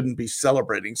we shouldn't be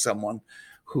celebrating someone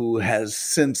who has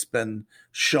since been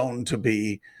shown to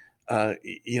be,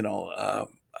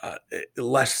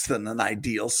 less than an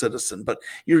ideal citizen. But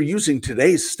you're using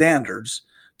today's standards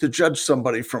to judge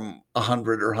somebody from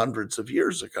 100 or hundreds of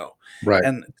years ago. Right.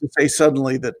 And to say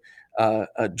suddenly that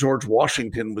George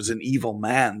Washington was an evil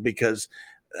man because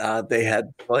they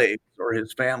had slaves, or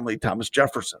his family, Thomas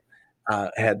Jefferson,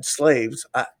 had slaves.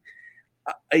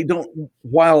 I don't,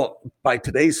 while by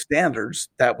today's standards,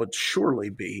 that would surely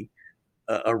be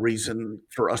a reason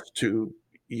for us to,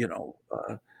 you know,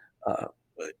 uh, uh,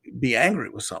 be angry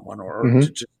with someone, or Mm-hmm.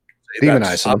 to just say that's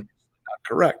Demonize them. obviously not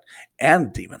correct,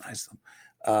 and demonize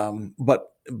them.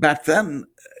 But back then,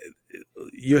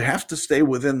 you have to stay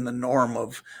within the norm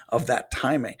of that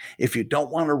timing. If you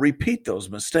don't want to repeat those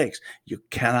mistakes, you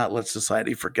cannot let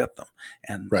society forget them.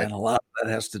 And Right. and a lot of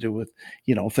that has to do with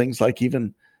things like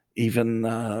even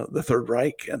the Third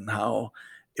Reich, and how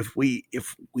if we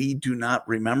do not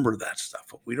remember that stuff,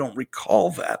 if we don't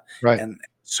recall that Right. and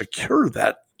secure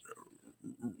that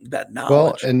Well,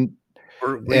 knowledge,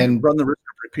 we and run the risk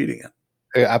of repeating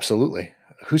it. absolutely.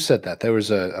 Who said that? There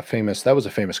was a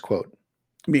famous quote.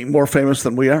 Be more famous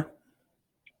than we are.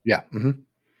 Yeah. Mm-hmm.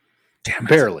 Damn it.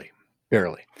 Barely.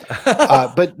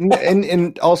 But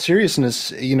in all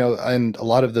seriousness, and a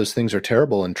lot of those things are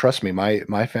terrible. And trust me,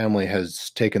 my family has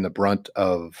taken the brunt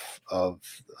of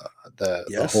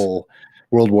the whole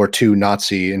World War II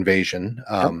Nazi invasion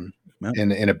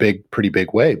in a pretty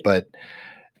big way. But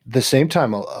at the same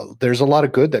time, there's a lot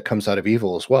of good that comes out of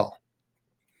evil as well.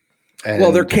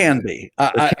 And there can be.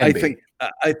 I think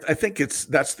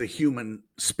that's the human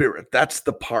spirit. That's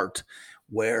the part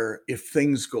where if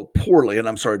things go poorly, and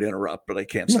I'm sorry to interrupt, but I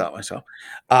can't stop myself.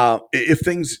 If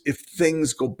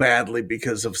things go badly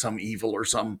because of some evil or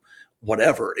some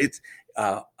whatever, it's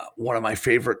one of my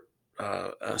favorite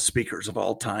speakers of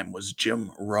all time was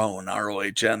Jim Rohn,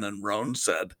 Rohn, and Rohn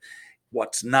said,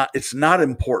 it's not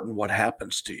important what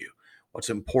happens to you.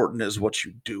 What's important is what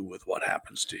you do with what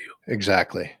happens to you.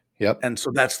 Exactly. Yep. And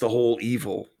so that's the whole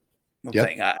evil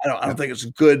thing. I don't think it's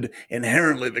good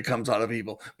inherently that comes out of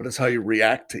evil, but it's how you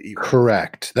react to evil.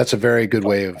 Correct. That's a very good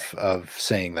way of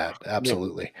saying that.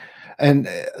 Absolutely. Yeah. And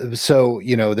so,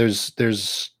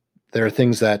 there are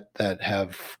things that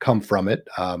have come from it.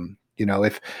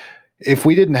 If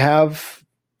we didn't have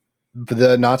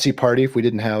the Nazi Party, if we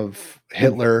didn't have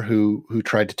Hitler who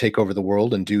tried to take over the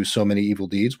world and do so many evil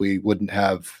deeds, we wouldn't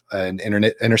have an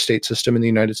interstate system in the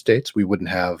United States. We wouldn't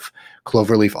have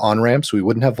cloverleaf on-ramps. We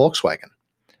wouldn't have Volkswagen.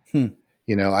 You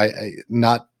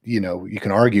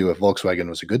can argue if Volkswagen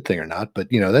was a good thing or not, but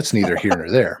that's neither here nor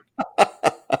there.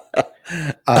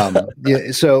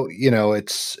 So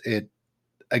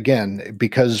again,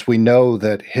 because we know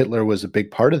that Hitler was a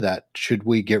big part of that, should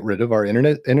we get rid of our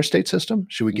interstate system?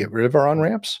 Should we get rid of our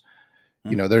on-ramps?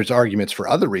 There's arguments for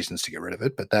other reasons to get rid of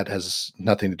it, but that has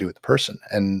nothing to do with the person.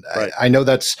 And right. I know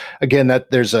that's, again, that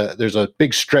there's a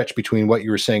big stretch between what you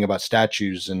were saying about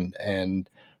statues and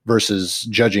versus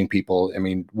judging people. I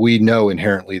mean, we know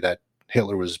inherently that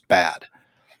Hitler was bad.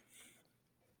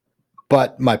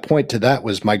 But my point to that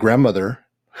was my grandmother,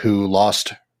 who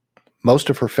lost most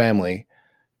of her family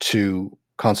to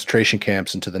concentration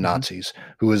camps and to the Nazis,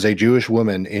 who was a Jewish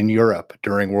woman in Europe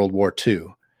during World War II,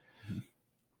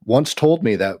 once told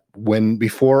me that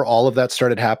before all of that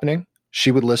started happening,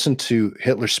 she would listen to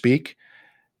Hitler speak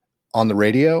on the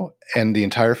radio, and the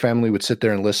entire family would sit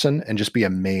there and listen and just be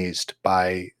amazed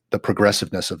by the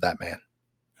progressiveness of that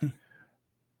man.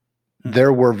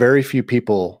 There were very few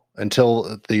people,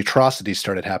 until the atrocities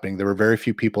started happening, there were very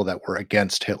few people that were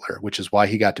against Hitler, which is why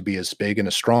he got to be as big and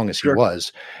as strong as he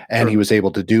was. And he was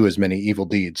able to do as many evil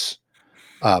deeds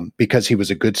because he was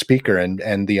a good speaker.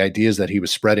 And the ideas that he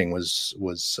was spreading was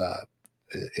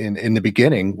in the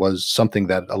beginning was something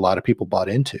that a lot of people bought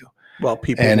into. Well,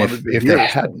 people and if they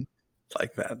hadn't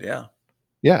like that. Yeah.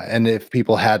 Yeah. And if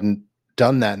people hadn't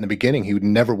done that in the beginning, he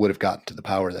never would have gotten to the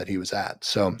power that he was at.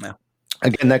 So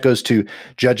again, that goes to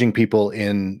judging people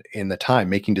in the time,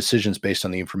 making decisions based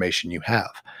on the information you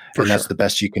have. And that's the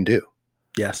best you can do.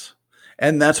 Yes.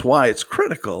 And that's why it's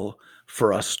critical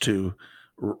for us to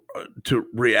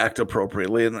react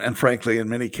appropriately. And frankly, in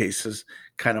many cases,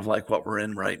 kind of like what we're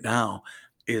in right now,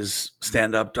 is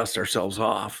stand up, dust ourselves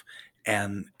off,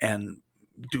 and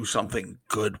do something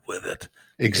good with it.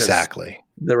 Exactly.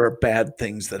 There are bad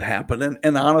things that happen.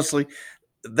 And honestly,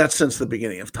 that's since the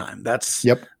beginning of time. It's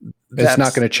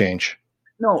not going to change.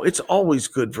 No, it's always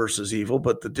good versus evil.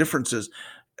 But the difference is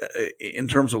in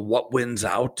terms of what wins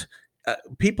out,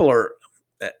 people are.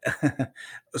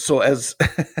 So as,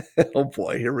 oh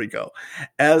boy, here we go.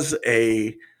 As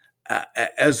a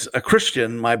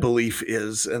Christian, my belief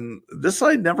is, and this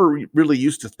I never really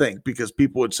used to think, because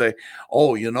people would say,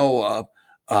 oh,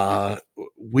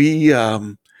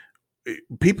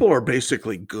 people are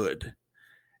basically good.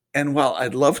 And while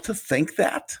I'd love to think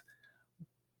that,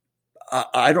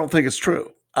 I don't think it's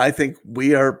true. I think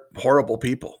we are horrible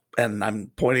people, and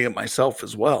I'm pointing at myself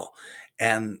as well.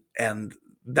 And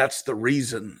that's the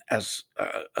reason, as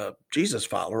a Jesus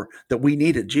follower, that we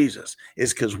needed Jesus,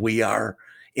 is because we are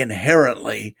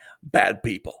inherently bad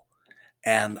people.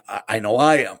 And I know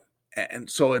I am. And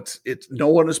so it's no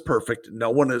one is perfect. No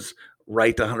one is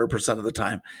right 100% of the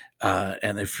time.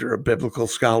 And if you're a biblical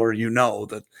scholar, you know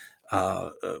that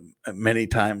many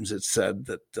times it's said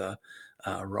that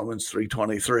Romans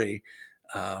 3:23.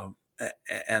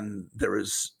 And there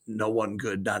is no one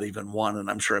good, not even one. And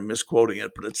I'm sure I'm misquoting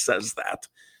it, but it says that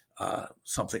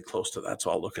something close to that.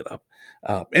 So I'll look it up.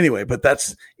 Anyway, but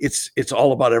it's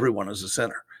all about everyone as a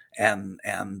sinner. And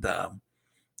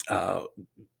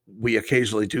we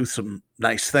occasionally do some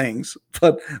nice things,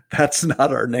 but that's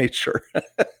not our nature.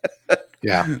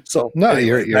 Yeah. So no,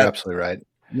 anyway, you're absolutely right.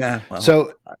 Yeah. Well,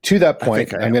 so to that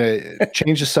point, I'm going to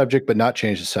change the subject, but not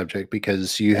change the subject,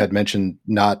 because you had mentioned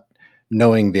not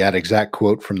knowing that exact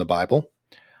quote from the Bible.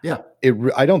 Yeah.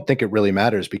 I don't think it really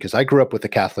matters, because I grew up with the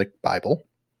Catholic Bible.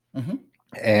 Mm-hmm.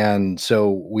 And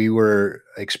so we were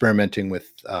experimenting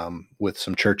with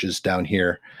some churches down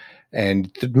here,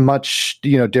 and much,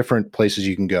 different places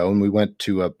you can go. And we went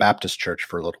to a Baptist church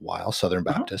for a little while, Southern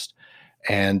Baptist,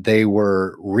 and they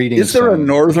were reading. Is there a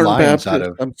Northern Baptist?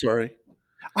 I'm sorry.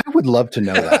 I would love to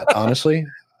know that, honestly.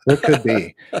 There could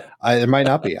be. There might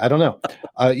not be. I don't know.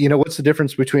 What's the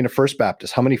difference between a First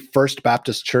Baptist? How many First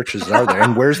Baptist churches are there?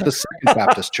 And where's the Second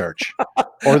Baptist church?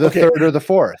 Or the third or the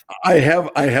fourth? I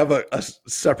have a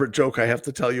separate joke I have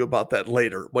to tell you about that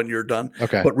later when you're done.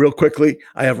 Okay. But real quickly,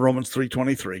 I have Romans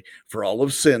 3:23. For all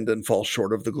have sinned and fall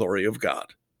short of the glory of God.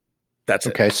 That's it.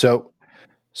 Okay, so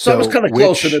that was kind of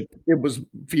close, and it was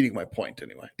feeding my point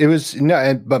anyway. It was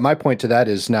but my point to that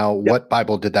is now, what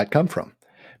Bible did that come from?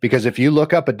 Because if you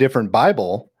look up a different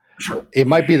Bible, sure, it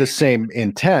might be the same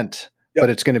intent, but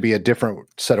it's going to be a different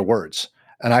set of words.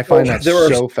 And I find that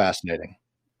so fascinating.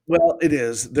 Well, it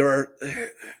is.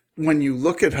 When you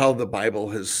look at how the Bible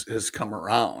has come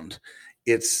around,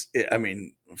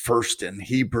 first in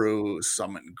Hebrew,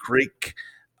 some in Greek,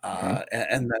 and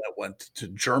then it went to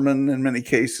German in many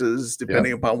cases,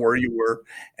 depending upon where you were,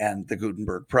 and the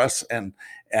Gutenberg press, and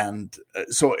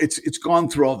so it's gone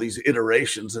through all these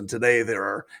iterations. And today there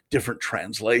are different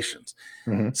translations.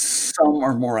 Mm-hmm. Some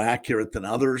are more accurate than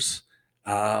others.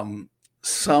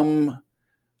 Some,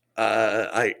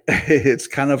 it's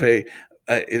kind of a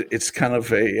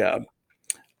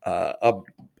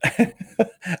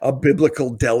biblical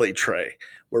deli tray,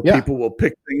 where people will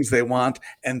pick things they want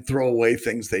and throw away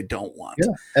things they don't want.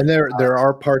 Yeah. And there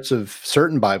are parts of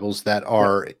certain Bibles that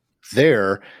are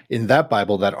there in that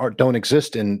Bible that don't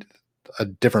exist in a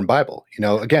different Bible.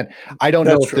 Again, I don't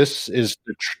know if this is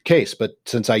the case, but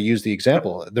since I use the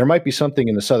example, there might be something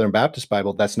in the Southern Baptist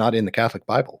Bible that's not in the Catholic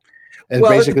Bible. And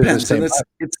basically it depends.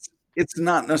 It's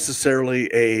not necessarily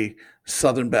a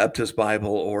Southern Baptist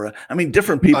Bible, or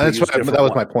different people. That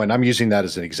was my point. I'm using that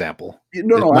as an example.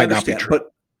 No, I understand.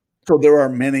 But so there are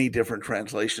many different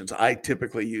translations. I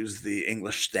typically use the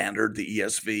English Standard, the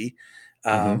ESV,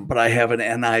 but I have an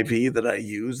NIV that I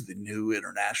use, the New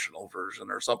International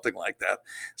Version, or something like that.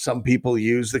 Some people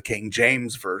use the King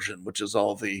James Version, which is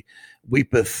all the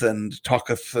weepeth and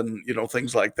talketh and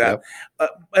things like that.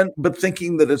 Yep. But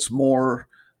thinking that it's more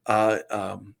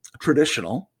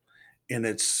traditional in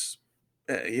its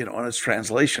in its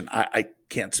translation. I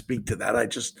can't speak to that.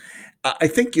 I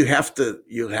think you have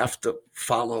to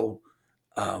follow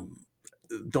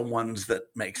the ones that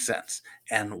make sense,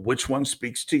 and which one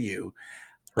speaks to you.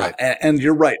 Right. And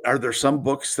you're right. Are there some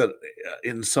books that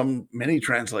in many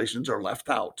translations are left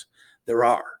out? There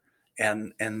are.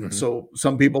 And so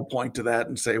some people point to that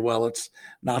and say, well, it's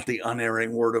not the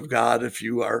unerring word of God if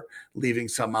you are leaving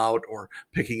some out or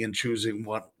picking and choosing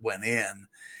what went in.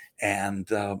 And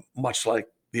much like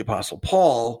the Apostle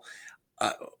Paul,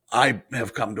 I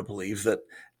have come to believe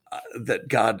that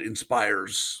God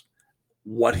inspires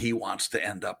what he wants to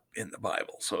end up in the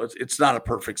Bible. So it's not a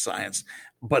perfect science,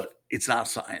 but it's not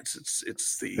science.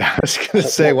 It's the. I was going to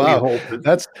say, wow,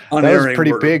 that was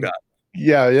pretty big.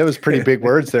 Yeah, it was pretty big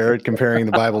words there, comparing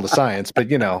the Bible to science.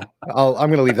 But I'm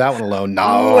going to leave that one alone.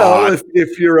 No. Well,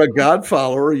 if you're a God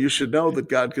follower, you should know that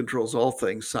God controls all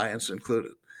things, science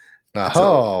included.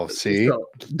 See,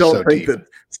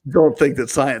 don't think that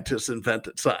scientists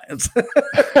invented science.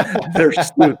 They're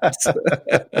students.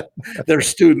 They're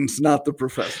students, not the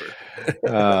professor.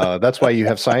 That's why you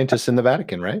have scientists in the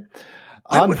Vatican, right?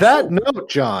 On that note,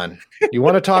 John, you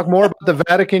want to talk more about the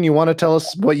Vatican? You want to tell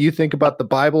us what you think about the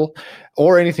Bible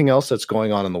or anything else that's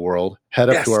going on in the world? Head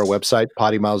up to our website,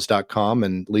 pottymouths.com,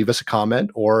 and leave us a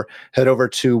comment, or head over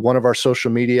to one of our social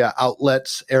media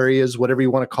outlets, areas, whatever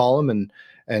you want to call them,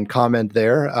 and comment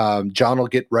there. John will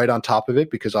get right on top of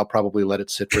it, because I'll probably let it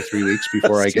sit for 3 weeks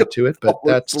before I get to it, but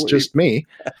that's just me.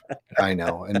 I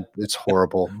know. And it's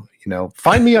horrible.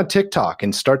 Find me on TikTok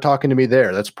and start talking to me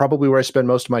there. That's probably where I spend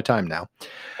most of my time now.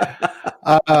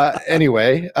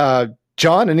 Anyway,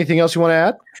 John, anything else you want to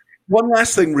add? One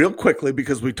last thing real quickly,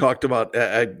 because we talked about,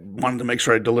 I wanted to make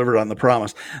sure I delivered on the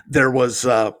promise. There was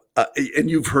and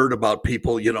you've heard about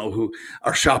people, who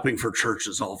are shopping for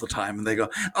churches all the time, and they go,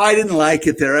 I didn't like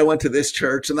it there. I went to this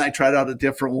church and I tried out a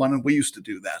different one. And we used to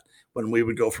do that when we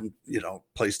would go from,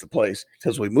 place to place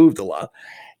because we moved a lot.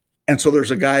 And so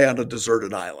there's a guy on a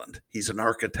deserted island. He's an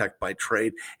architect by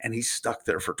trade, and he's stuck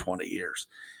there for 20 years.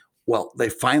 Well, they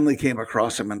finally came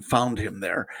across him and found him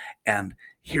there. And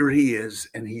here he is,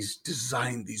 and he's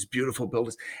designed these beautiful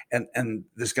buildings. And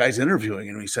this guy's interviewing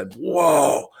him, and he said,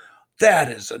 whoa,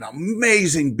 that is an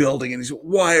amazing building. And he's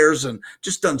wires and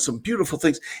just done some beautiful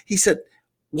things. He said,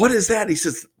 what is that? He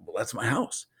says, well, that's my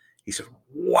house. He said,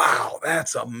 wow,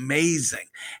 that's amazing.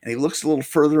 And he looks a little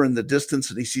further in the distance,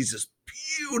 and he sees this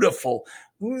beautiful,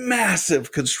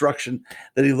 massive construction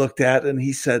that he looked at. And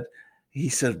he said,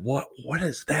 what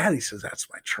is that? He says, that's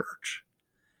my church.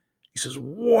 He says,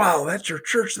 wow, that's your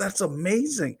church. That's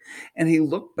amazing. And he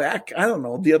looked back, I don't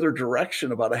know, the other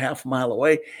direction about a half mile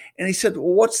away. And he said,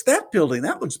 well, what's that building?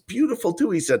 That looks beautiful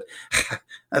too. He said,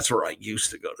 that's where I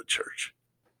used to go to church.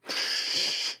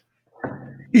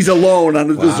 He's alone on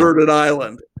a deserted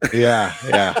island.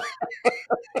 Yeah.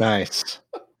 Nice.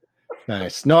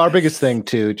 No, our biggest thing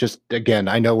too, just again,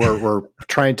 I know we're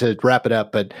trying to wrap it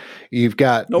up, but you've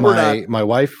got my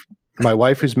wife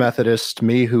who's Methodist,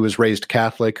 me who was raised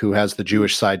Catholic, who has the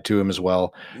Jewish side to him as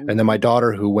well, and then my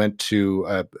daughter who went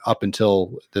to up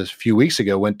until this few weeks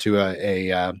ago went to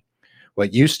a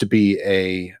what used to be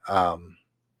a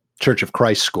Church of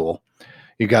Christ school.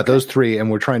 You got those three, and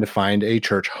we're trying to find a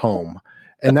church home.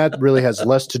 And that really has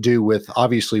less to do with,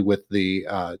 obviously, with the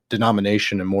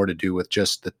denomination and more to do with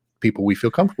just the people we feel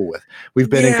comfortable with. We've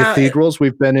been in cathedrals.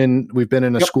 We've been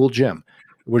in a school gym.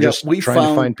 We're just trying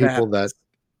to find people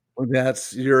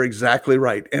you're exactly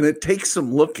right. And it takes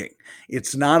some looking.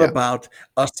 It's not about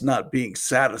us not being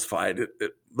satisfied.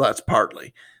 That's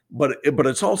partly, but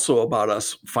it's also about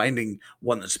us finding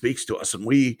one that speaks to us. And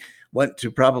we went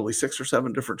to probably 6 or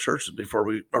 7 different churches before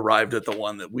we arrived at the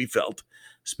one that we felt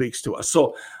speaks to us.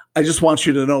 So I just want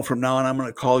you to know from now on, I'm going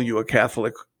to call you a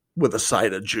Catholic with a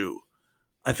side of Jew.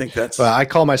 I think that's... Well, I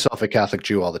call myself a Catholic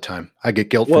Jew all the time. I get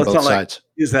guilt from both sides.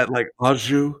 Is that like a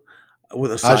Jew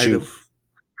with a side of...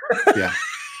 Yeah,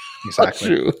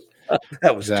 exactly.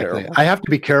 That was terrible. I have to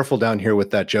be careful down here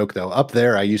with that joke, though. Up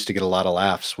there, I used to get a lot of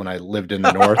laughs when I lived in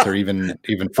the north or even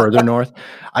further north.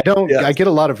 I don't. Yes. I get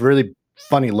a lot of really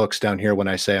funny looks down here when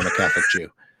I say I'm a Catholic Jew.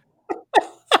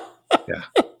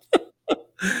 Yeah.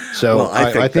 So well,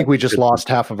 I think we just lost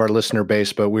half of our listener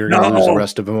base, but we're going to lose the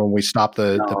rest of them when we stop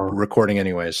the recording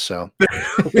anyways. So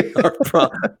we are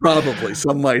probably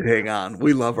some might hang on.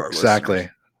 We love our listeners.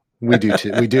 We do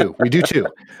too. We do.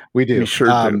 We sure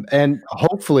do. And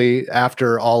hopefully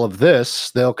after all of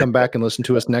this, they'll come back and listen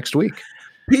to us next week.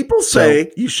 People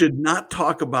say you should not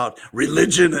talk about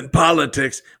religion and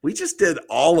politics. We just did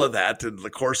all of that in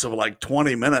the course of like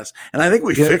 20 minutes. And I think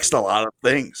we fixed a lot of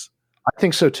things. I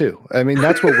think so too. I mean,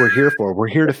 that's what we're here for. We're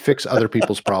here to fix other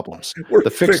people's problems,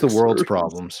 fix the world's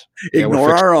problems.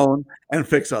 Ignore our own and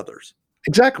fix others.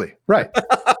 Exactly. Right.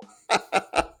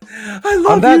 I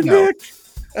love you, Nick.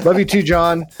 Love you too,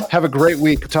 John. Have a great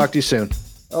week. Talk to you soon.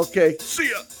 Okay. See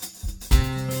ya.